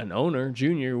an owner,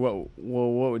 junior, what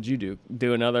would you do?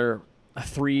 Do a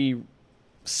 3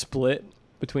 split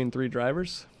between 3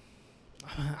 drivers?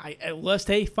 Unless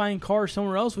they find cars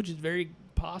somewhere else, which is very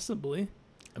possibly.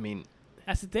 I mean,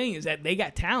 that's the thing, is that they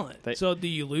got talent. So do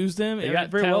you lose them? They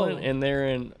got talent, and they're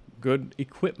in good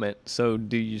equipment. So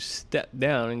do you step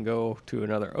down and go to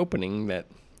another opening that...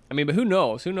 I mean, but who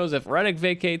knows? Who knows if Reddick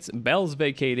vacates, Bell's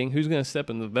vacating, who's going to step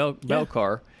in the Bell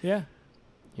car? Yeah.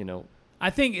 You know, I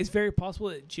think it's very possible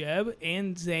that Jeb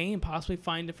and Zane possibly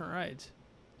find different rides.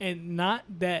 And not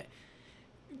that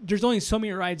there's only so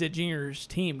many rides that Junior's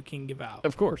team can give out.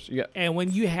 Of course, yeah. And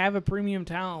when you have a premium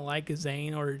talent like a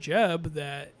Zane or a Jeb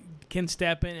that can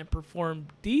step in and perform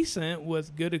decent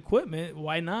with good equipment,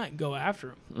 why not go after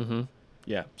him? Mm-hmm.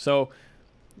 Yeah. So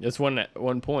that's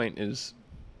one point is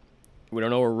we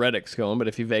don't know where Reddick's going, but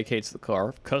if he vacates the car,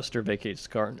 if Custer vacates the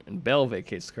car, and Bell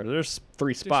vacates the car, there's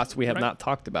 3 spots we have not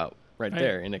talked about right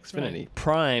there in Xfinity.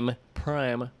 Right.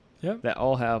 Prime. Yep. That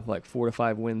all have like 4 to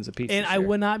 5 wins apiece. And I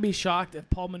would not be shocked if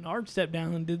Paul Menard stepped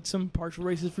down and did some partial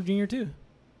races for Junior too.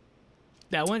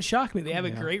 That wouldn't shock me. They have a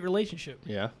great relationship.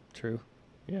 Yeah, true.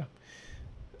 Yeah.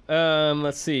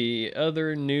 Let's see.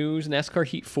 Other news. NASCAR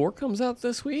Heat 4 comes out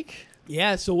this week.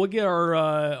 Yeah, so we'll get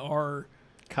our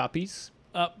copies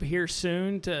up here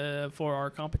soon for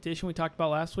our competition we talked about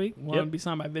last week. One will be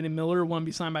signed by Vinnie Miller. One will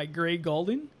be signed by Greg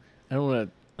Goulding. I don't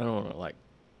want to like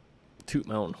toot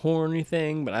my own horn or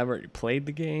anything, but I've already played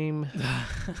the game.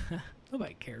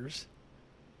 Nobody cares.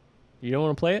 You don't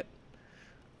want to play it?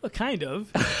 Well, kind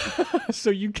of. So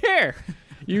you care.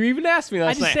 You even asked me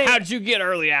last night, how did you get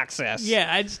early access?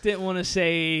 Yeah, I just didn't want to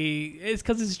say it's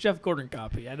because it's a Jeff Gordon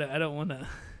copy. I don't want to.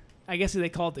 I guess they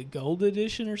call it the Gold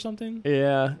Edition or something.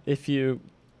 Yeah,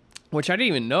 which I didn't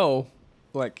even know.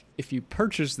 Like, if you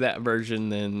purchase that version,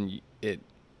 then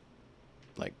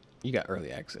you got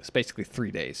early access, basically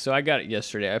 3 days. So I got it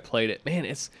yesterday. I played it. Man,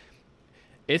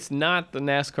 it's not the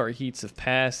NASCAR Heats of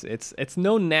past. It's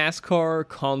no NASCAR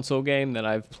console game that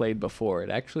I've played before. It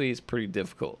actually is pretty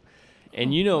difficult. And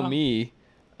me,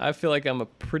 I feel like I'm a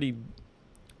pretty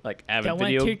avid video. I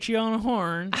want to toot you on a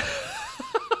horn.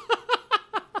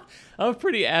 I'm a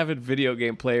pretty avid video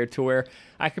game player to where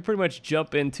I could pretty much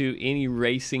jump into any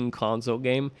racing console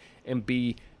game and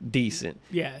be decent.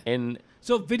 Yeah. And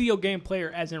so video game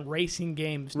player as in racing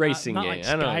games. Racing not game. Like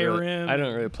Skyrim. I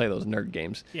don't really play those nerd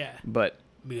games. Yeah. But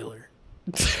Mueller.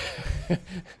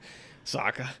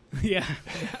 Soccer. Yeah.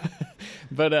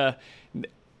 But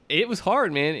it was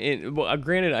hard, man.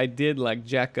 Granted, I did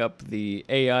jack up the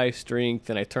AI strength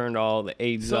and I turned all the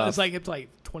aids off. So it's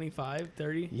like 25,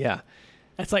 30? Yeah.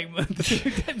 That's like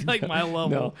my level.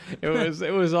 No,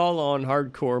 it was all on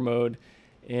hardcore mode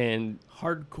and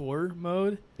hardcore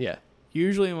mode. Yeah.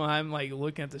 Usually when I'm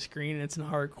looking at the screen, it's in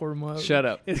hardcore mode. Shut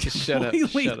up. It's Shut up.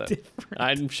 different.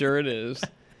 I'm sure it is.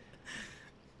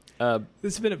 This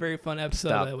has been a very fun episode.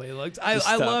 By the way, Lugs.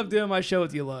 I love doing my show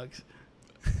with you, Lugs.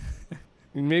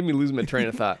 You made me lose my train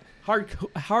of thought.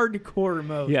 Hardcore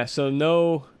mode. Yeah. So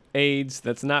no AIDS.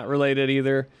 That's not related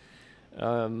either.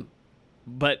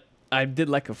 But I did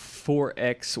a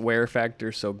 4x wear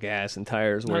factor, so gas and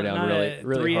tires wear down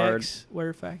really 3X hard.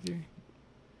 Wear factor.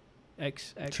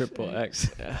 X. Triple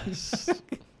X. Yes.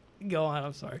 Go on.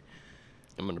 I'm sorry.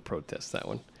 I'm gonna protest that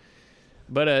one.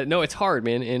 But no, it's hard,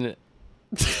 man, and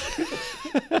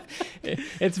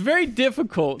it's very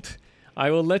difficult.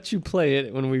 I will let you play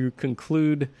it when we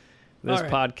conclude this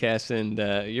podcast,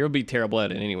 and you'll be terrible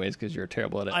at it anyways because you're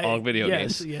terrible at all video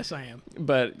games. Yes, I am.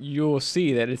 But you'll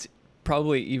see that it's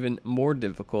probably even more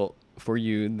difficult for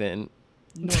you than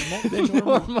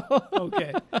normal.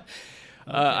 Okay.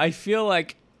 I feel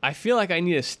like I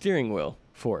need a steering wheel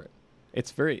for it.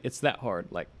 It's that hard.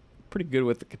 Pretty good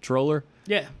with the controller.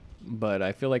 Yeah. But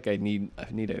I feel like I need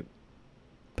a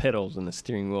pedals and the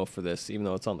steering wheel for this, even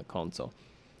though it's on the console.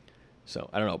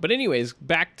 So I don't know. But anyways,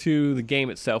 back to the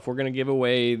game itself. We're gonna give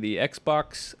away the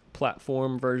Xbox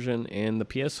platform version and the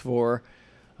PS4.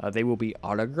 They will be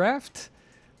autographed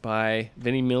by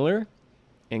Vinnie Miller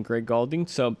and Greg Goulding.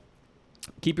 So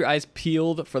keep your eyes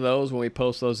peeled for those when we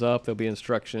post those up. There'll be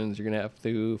instructions. You're going to have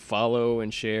to follow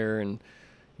and share and,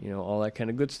 all that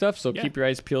kind of good stuff. So keep your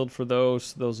eyes peeled for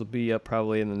those. Those will be up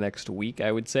probably in the next week,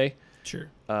 I would say. Sure.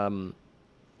 And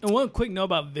one quick note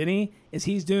about Vinny is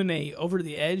he's doing a Over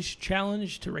the Edge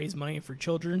challenge to raise money for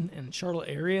children in the Charlotte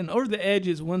area. And Over the Edge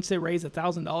is once they raise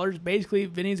 $1,000, basically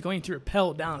Vinny's going to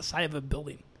rappel down the side of a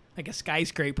building. Like a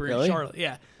skyscraper in Charlotte,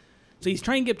 yeah. So he's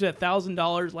trying to get to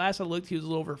 $1,000. Last I looked, he was a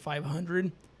little over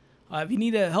 $500. If you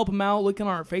need to help him out, look on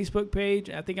our Facebook page.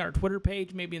 I think our Twitter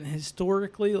page, maybe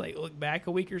historically, look back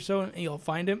a week or so, and you'll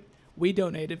find him. We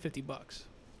donated $50.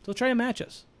 So try to match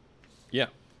us. Yeah,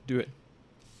 do it.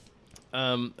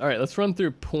 All right, let's run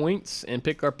through points and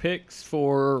pick our picks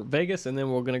for Vegas, and then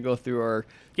we're going to go through our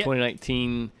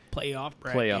 2019 playoff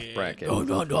bracket. Dun,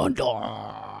 dun, dun,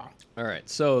 dun. All right,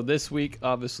 so this week,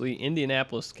 obviously,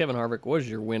 Indianapolis, Kevin Harvick was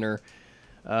your winner.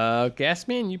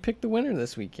 Gasman, you picked the winner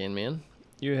this weekend, man.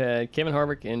 You had Kevin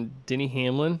Harvick and Denny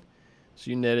Hamlin, so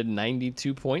you netted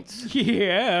 92 points.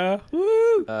 Yeah.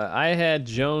 Woo! I had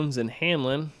Jones and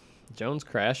Hamlin. Jones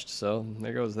crashed, so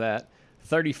there goes that.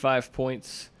 35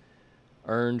 points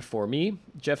earned for me.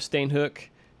 Jeff Stainhook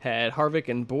had Harvick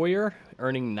and Boyer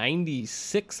earning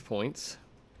 96 points.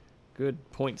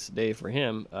 Good points day for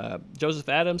him. Joseph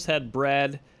Adams had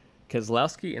Brad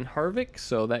Keselowski and Harvick,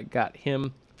 so that got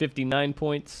him 59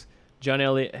 points. John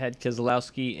Elliott had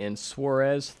Keselowski and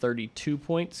Suarez, 32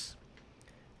 points.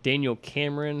 Daniel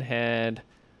Cameron had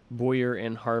Boyer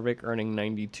and Harvick earning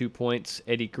 92 points.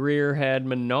 Eddie Greer had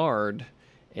Menard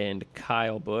and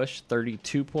Kyle Busch,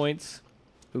 32 points.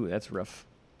 Ooh, that's rough.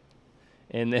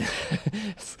 And then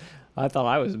I thought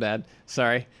I was bad.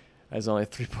 Sorry. I was only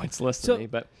 3 points less than me.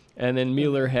 And then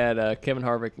Mueller had Kevin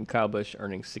Harvick and Kyle Busch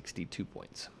earning 62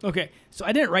 points. Okay, so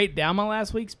I didn't write down my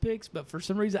last week's picks, but for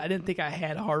some reason I didn't think I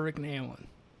had Harvick and Hamlin.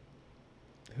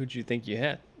 Who'd you think you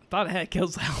had? I thought I had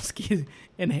Keselowski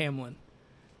and Hamlin.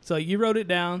 So you wrote it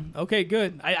down. Okay,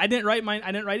 good. I didn't write mine.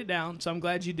 I didn't write it down, so I'm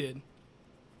glad you did.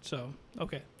 So,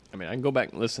 okay. I mean, I can go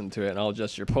back and listen to it, and I'll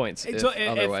adjust your points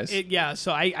otherwise.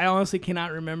 So I honestly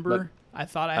cannot remember. But I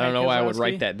thought I had I don't know Keselowski. why I would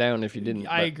write that down if you didn't.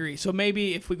 I agree. So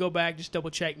maybe if we go back, just double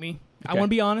check me. Okay. I want to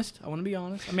be honest. I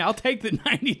mean, I'll take the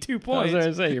 92 points. I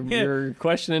was going to say, you're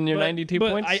questioning your 92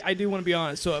 points? I do want to be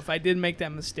honest. So if I did make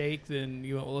that mistake, then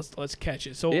let's catch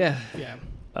it. So yeah.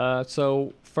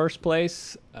 So first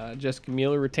place, Jessica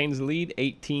Mueller retains the lead,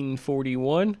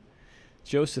 1841.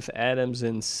 Joseph Adams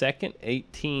in second,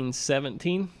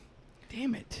 1817.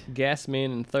 Damn it. Gasman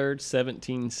in third,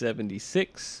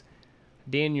 1776.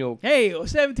 Daniel. Hey,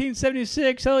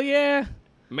 1776. Hell yeah.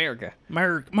 America.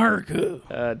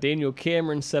 Daniel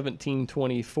Cameron,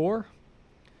 1724.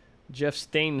 Jeff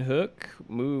Stainhook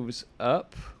moves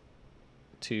up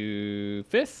to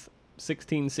fifth,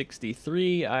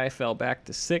 1663. I fell back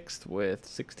to sixth with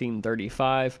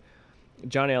 1635.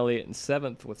 John Elliott in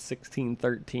seventh with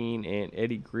 1613. And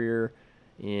Eddie Greer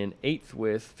in eighth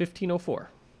with 1504.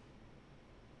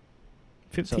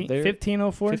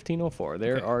 1504? 1504.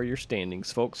 There are your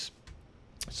standings, folks.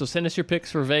 So send us your picks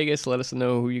for Vegas. Let us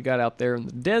know who you got out there in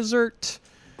the desert.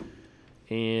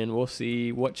 And we'll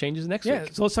see what changes next week. Yeah,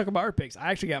 so let's talk about our picks.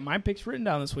 I actually got my picks written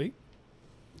down this week.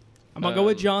 I'm going to go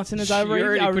with Johnson, as I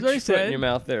already put your said. Foot in your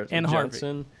mouth there. And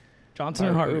Johnson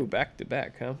and Harvick. Ooh, back to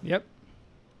back, huh? Yep.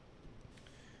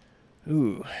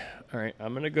 Ooh. All right,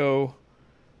 I'm going to go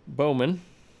Bowman.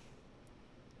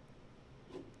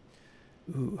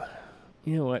 Ooh.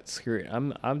 You know what? Screw it.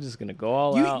 I'm just gonna go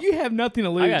all out. You have nothing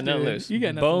to lose. I got nothing to lose. You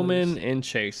got nothing Bowman to lose. and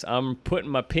Chase. I'm putting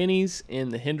my pennies in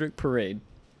the Hendrick Parade.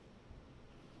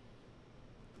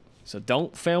 So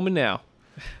don't fail me now.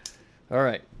 All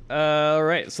right.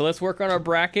 So let's work on our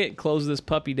bracket. Close this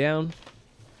puppy down.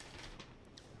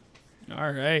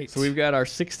 All right. So we've got our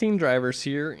 16 drivers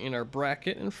here in our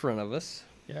bracket in front of us.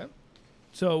 Yep.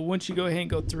 So once you go ahead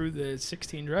and go through the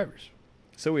 16 drivers.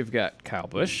 So we've got Kyle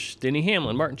Busch, Denny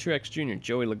Hamlin, Martin Truex Jr.,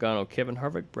 Joey Logano, Kevin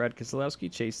Harvick, Brad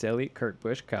Keselowski, Chase Elliott, Kurt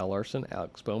Busch, Kyle Larson,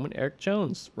 Alex Bowman, Eric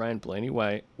Jones, Ryan Blaney,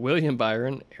 William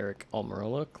Byron, Eric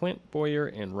Almirola, Clint Boyer,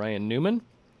 and Ryan Newman.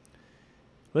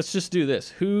 Let's just do this.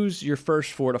 Who's your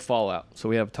first four to fall out? So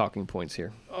we have talking points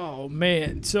here. Oh,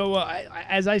 man. So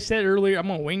as I said earlier, I'm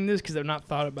going to wing this because I've not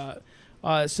thought about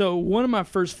it. So one of my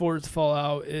first fours to fall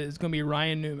out is going to be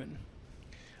Ryan Newman.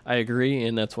 I agree,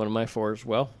 and that's one of my four as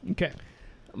well. Okay.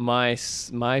 My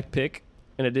pick,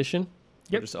 in addition,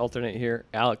 we'll just alternate here,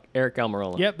 Eric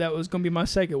Almirola. Yep, that was going to be my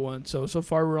second one. So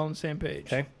far we're on the same page.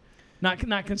 Okay.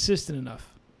 Not consistent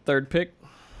enough. Third pick?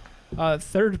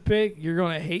 Third pick, you're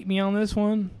going to hate me on this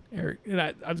one. I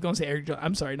was going to say Eric Jones.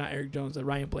 I'm sorry, not Eric Jones,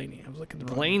 Ryan Blaney. I was looking at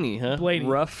the Blaney, huh? Blaney.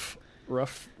 Rough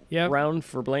round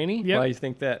for Blaney? Yep. Why do you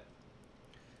think that?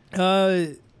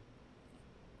 I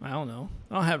don't know.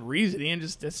 I don't have reasoning.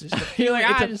 That's just a feeling.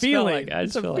 It's a feeling.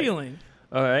 It's a feeling.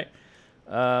 All right.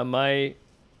 My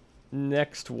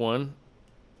next one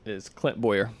is Clint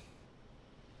Boyer.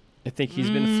 I think he's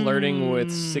been flirting with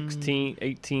 16th,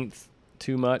 18th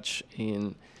too much,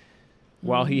 and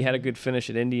while he had a good finish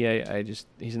at Indy,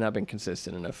 he's not been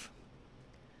consistent enough.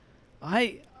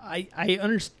 I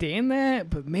understand that,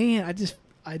 but man,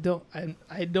 I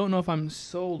don't know if I'm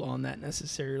sold on that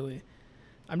necessarily.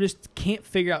 I just can't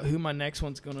figure out who my next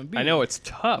one's going to be. I know it's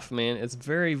tough, man. It's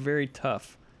very, very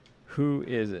tough. Who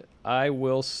is it? I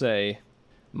will say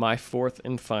my fourth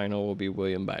and final will be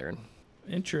William Byron.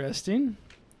 Interesting.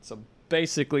 So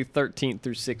basically 13th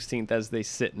through 16th as they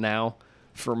sit now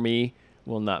for me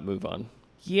will not move on.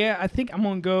 Yeah, I think I'm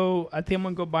going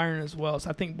to go Byron as well. So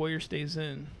I think Boyer stays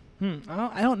in.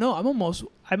 I don't know.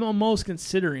 I'm almost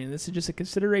considering. This is just a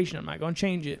consideration. I'm not going to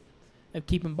change it. Of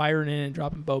keeping Byron in and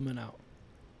dropping Bowman out.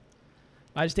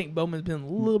 I just think Bowman's been a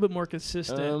little bit more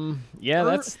consistent.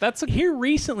 Yeah, that's a here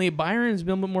recently. Byron's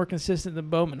been a bit more consistent than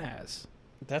Bowman has.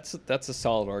 That's a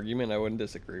solid argument. I wouldn't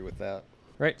disagree with that.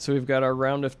 Right, so we've got our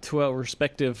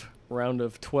respective round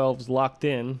of 12s locked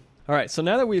in. All right, so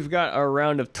now that we've got our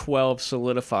round of 12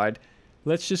 solidified,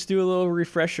 let's just do a little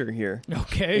refresher here.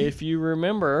 Okay. If you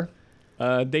remember,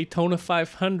 Daytona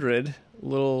 500,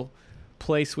 little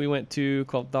place we went to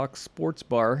called Doc Sports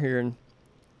Bar here in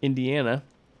Indiana,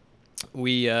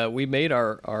 we made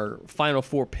our final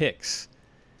 4 picks.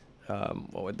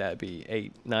 What would that be?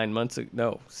 8 months ago?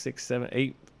 No, 6, 7,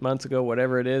 8 months ago,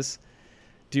 whatever it is.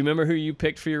 Do you remember who you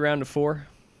picked for your round of 4?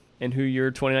 And who your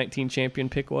 2019 champion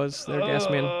pick was there,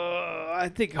 Gasman? I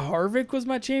think Harvick was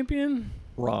my champion.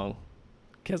 Wrong.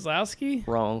 Keselowski?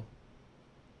 Wrong.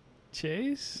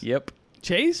 Chase? Yep.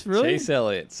 Chase? Really? Chase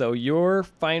Elliott. So your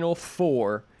final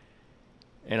 4,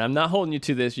 and I'm not holding you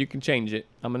to this. You can change it.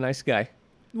 I'm a nice guy.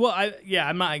 Well,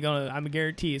 I'm not going to. I'm a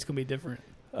guarantee it's going to be different.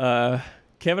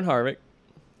 Kevin Harvick,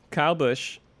 Kyle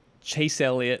Busch, Chase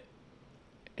Elliott,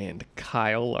 and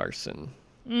Kyle Larson.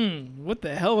 What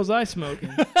the hell was I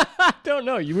smoking? I don't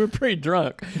know. You were pretty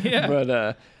drunk. Yeah.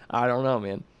 But I don't know,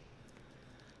 man.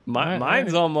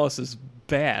 Mine's almost as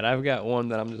bad. I've got one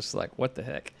that I'm just like, what the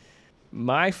heck?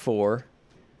 My 4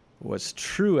 was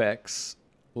Truex,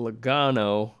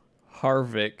 Logano,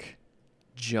 Harvick,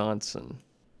 Johnson.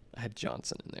 I had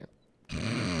Johnson in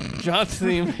there. Johnson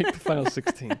didn't make the final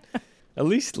 16. At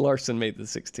least Larson made the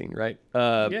 16, right?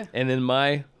 Yeah. And then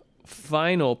my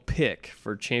final pick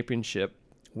for championship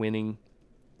winning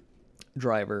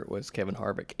driver was Kevin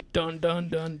Harvick. Dun, dun,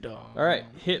 dun, dun. All right,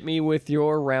 hit me with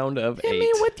your round of 8. Hit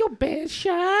me with your best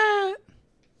shot.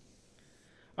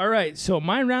 All right, so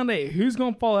my round 8, who's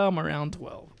going to fall out of my round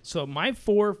 12? So my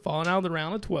 4 falling out of the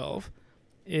round of 12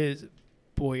 is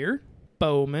Bowyer,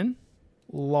 Bowman,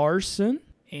 Larson,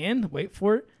 and, wait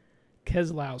for it,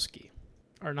 Keselowski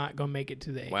are not going to make it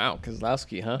to the 8. Wow,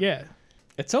 Keselowski, huh? Yeah.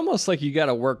 It's almost like you got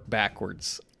to work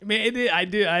backwards. I mean,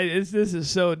 this is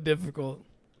so difficult.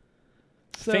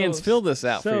 Fans, fill this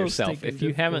out for yourself. If you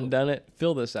difficult. haven't done it,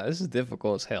 fill this out. This is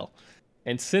difficult as hell.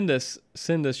 And send us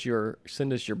your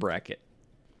bracket.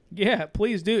 Yeah,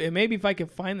 please do. And maybe if I can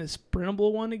find this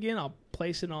printable one again, I'll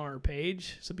place it on our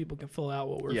page so people can fill out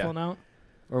what we're filling out.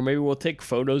 Or maybe we'll take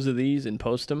photos of these and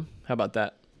post them. How about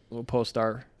that? We'll post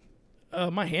our...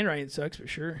 My handwriting sucks for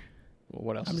sure. Well,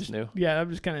 what else is new? Yeah, I'm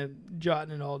just kind of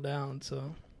jotting it all down.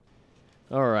 So,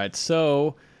 all right.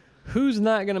 So, who's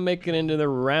not going to make it into the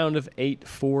round of 8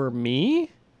 for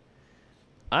me?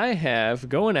 I have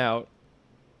going out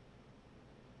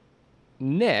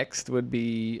next would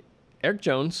be Eric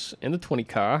Jones in the 20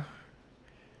 car,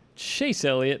 Chase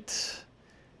Elliott,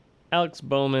 Alex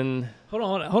Bowman. Hold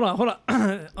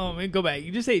on. Oh, man, go back.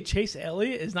 You just say Chase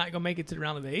Elliott is not going to make it to the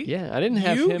round of 8? Yeah, I didn't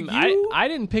have him. I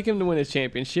didn't pick him to win his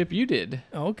championship. You did.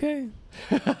 Okay.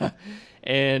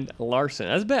 And Larson.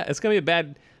 That's bad. It's going to be a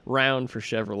bad round for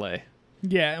Chevrolet.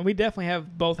 Yeah, and we definitely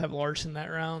both have Larson that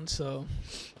round, so.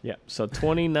 Yeah, so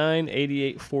 29,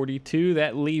 88, 42.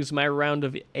 That leaves my round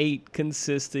of 8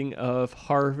 consisting of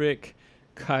Harvick,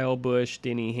 Kyle Busch,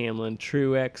 Denny Hamlin,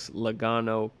 Truex,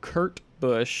 Logano, Kurt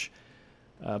Busch,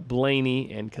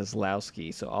 Blaney, and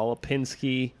Keselowski. So all of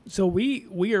Penske. So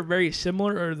we are very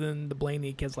similar than the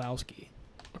Blaney Keselowski.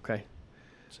 Okay.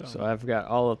 So I've got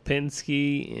all of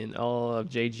Penske and all of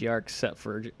JGR except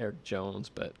for Eric Jones,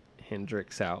 but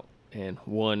Hendricks out and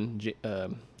one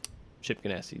Chip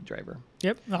Ganassi driver.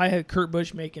 Yep, I had Kurt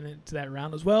Busch making it to that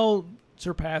round as well,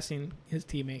 surpassing his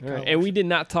teammate. Right. And we did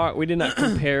not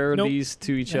compare Nope. these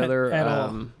to each other at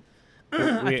all.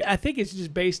 I think it's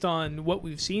just based on what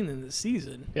we've seen in the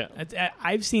season. Yeah,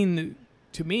 I've seen.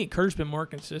 To me, Kurt's been more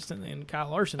consistent than Kyle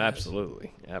Larson.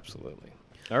 Absolutely.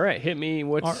 All right, hit me.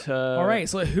 All right,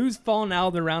 so who's falling out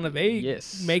of the round of 8?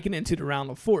 Yes, making it into the round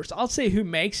of 4. So I'll say who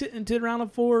makes it into the round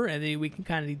of 4, and then we can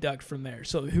kind of deduct from there.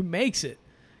 So who makes it?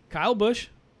 Kyle Busch,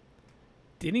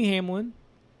 Denny Hamlin,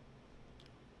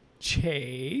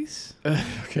 Chase.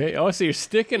 Okay. Oh, so you're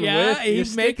sticking with. Yeah,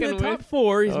 he's making the top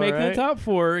 4. He's making the top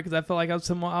 4 because I feel like I'm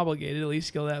somewhat obligated to at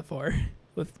least go that far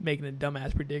with making a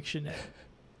dumbass prediction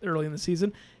early in the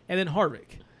season. And then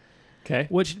Harvick. Okay.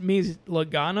 Which means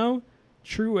Logano,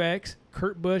 Truex,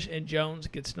 Kurt Busch, and Jones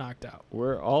gets knocked out.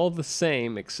 We're all the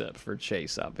same except for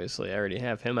Chase, obviously. I already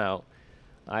have him out.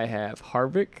 I have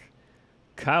Harvick,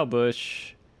 Kyle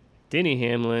Busch, Denny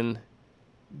Hamlin,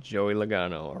 Joey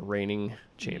Logano, a reigning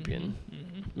champion,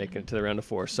 making it to the round of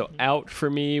 4. So out for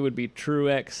me would be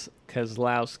Truex,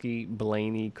 Keselowski,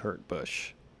 Blaney, Kurt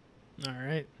Busch. All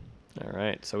right.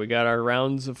 So we got our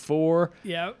rounds of 4.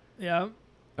 Yeah.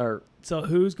 So So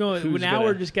who's going? Now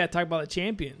we're just got to talk about the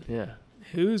champion. Yeah.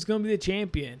 who's going to be the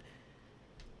champion?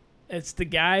 It's the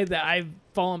guy that I've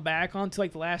fallen back on to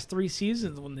like the last 3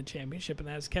 seasons win the championship, and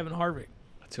that's Kevin Harvick.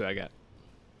 That's who I got.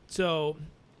 So,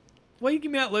 what do you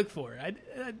give me that look for? That's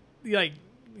who I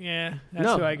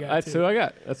got.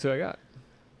 That's who I got.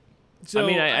 So, I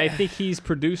mean, I think he's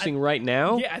producing right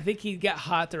now. Yeah, I think he got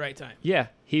hot at the right time. Yeah,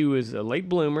 he was a late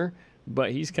bloomer,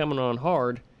 but he's coming on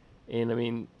hard, and I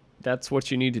mean, that's what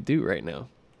you need to do right now.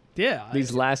 Yeah.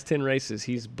 These last 10 races,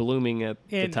 he's blooming at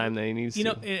the time that he needs to. You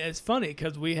know, it's funny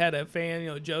because we had a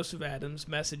fan, Joseph Adams,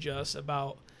 message us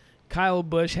about Kyle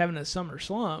Busch having a summer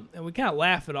slump, and we kind of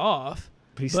laugh it off.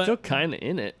 But he's still kind of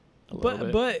in it a little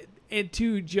bit. But and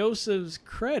to Joseph's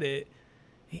credit,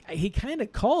 he kind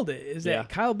of called it. Is that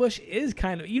Kyle Busch is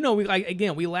kind of,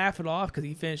 we laugh it off because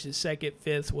he finished his 2nd,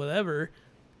 5th, whatever.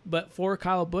 But for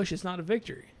Kyle Busch, it's not a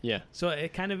victory. Yeah. So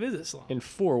it kind of is a slump. And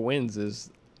 4 wins is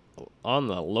on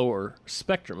the lower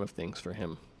spectrum of things for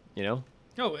him, Oh,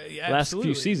 yeah, last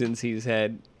absolutely. few seasons, he's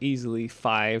had easily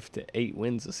 5 to 8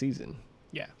 wins a season.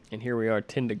 Yeah. And here we are,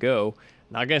 10 to go.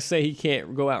 Not going to say he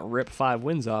can't go out and rip 5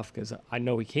 wins off because I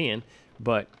know he can,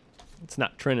 but it's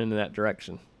not trending in that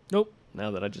direction. Nope.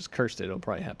 Now that I just cursed it, it'll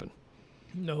probably happen.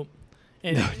 Nope.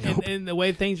 And the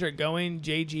way things are going,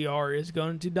 JGR is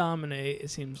going to dominate, it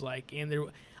seems like.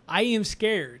 And I am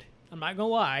scared. I'm not going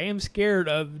to lie. I am scared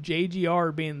of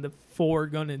JGR being the 4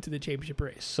 going into the championship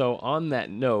race. So on that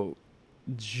note,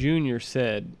 Junior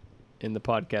said in the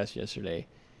podcast yesterday,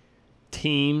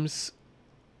 teams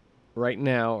right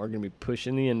now are going to be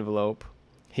pushing the envelope.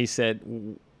 He said,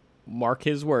 mark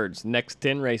his words, next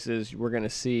 10 races, we're going to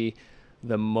see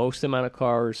the most amount of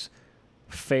cars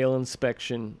fail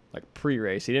inspection, like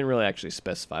pre-race. He didn't really actually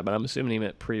specify, but I'm assuming he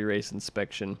meant pre-race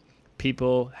inspection.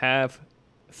 People have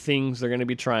things they're going to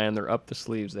be trying. They're up the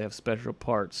sleeves. They have special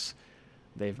parts.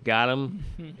 They've got them,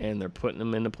 and they're putting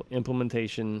them into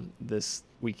implementation this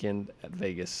weekend at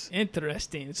Vegas.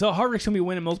 Interesting. So Harvick's going to be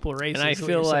winning multiple races. And I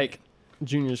feel like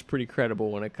Junior's pretty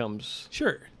credible when it comes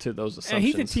to those assumptions. And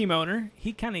he's the team owner.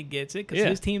 He kind of gets it because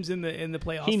his team's in the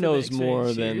playoffs. He knows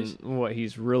more than what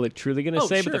he's really truly going to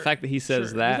say, but the fact that he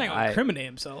says that... He's not going to incriminate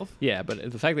himself. Yeah, but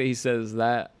the fact that he says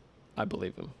that, I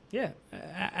believe him. Yeah,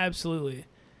 absolutely.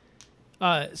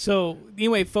 So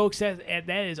anyway, folks, that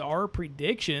is our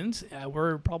predictions.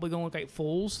 We're probably going to look like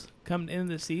fools coming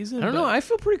into the season. I don't know. I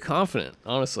feel pretty confident,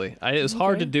 honestly. It was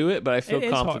hard to do it, but I feel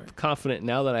confident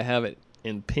now that I have it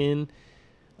in pin.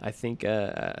 I think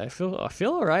I feel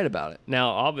all right about it. Now,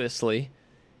 obviously,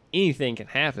 anything can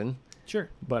happen. Sure,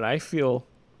 but I feel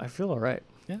all right.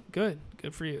 Yeah, good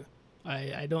for you.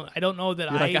 I don't know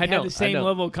that I have the same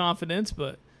level of confidence,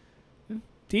 but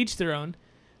to each their own.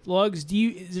 Lugs,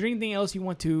 is there anything else you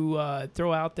want to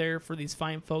throw out there for these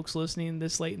fine folks listening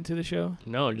this late into the show?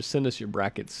 No, just send us your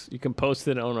brackets. You can post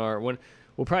it on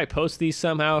we'll probably post these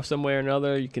somehow, some way or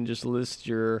another. You can just list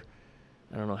your,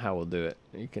 I don't know how we'll do it.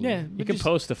 You can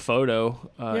post a photo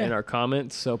in our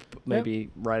comments, so maybe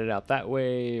write it out that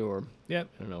way, or I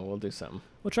don't know, we'll do something.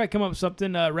 We'll try to come up with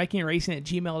something,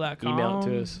 wreckingandracing@gmail.com. Email it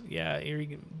to us. Yeah, or you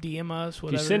can DM us,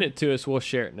 whatever. If you send it to us, we'll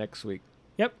share it next week.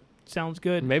 Yep. Sounds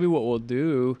good. Maybe what we'll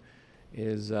do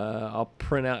is I'll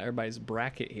print out everybody's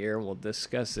bracket here and we'll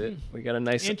discuss it. We got a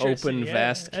nice open,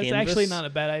 vast canvas. That's actually not a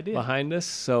bad idea. Behind us,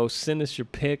 so send us your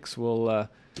picks. We'll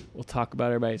talk about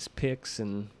everybody's picks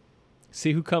and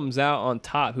see who comes out on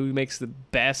top, who makes the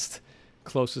best,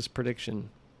 closest prediction.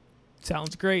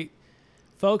 Sounds great.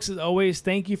 Folks, as always,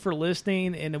 thank you for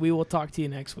listening, and we will talk to you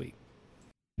next week.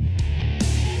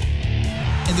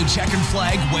 And the checkered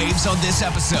flag waves on this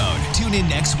episode. Tune in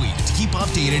next week to keep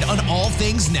updated on all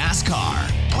things NASCAR.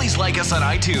 Please like us on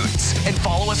iTunes and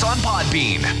follow us on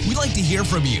Podbean. We'd like to hear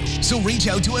from you, so reach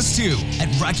out to us too at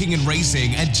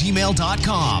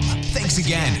wreckingandracing@gmail.com. Thanks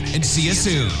again, and see you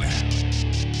soon.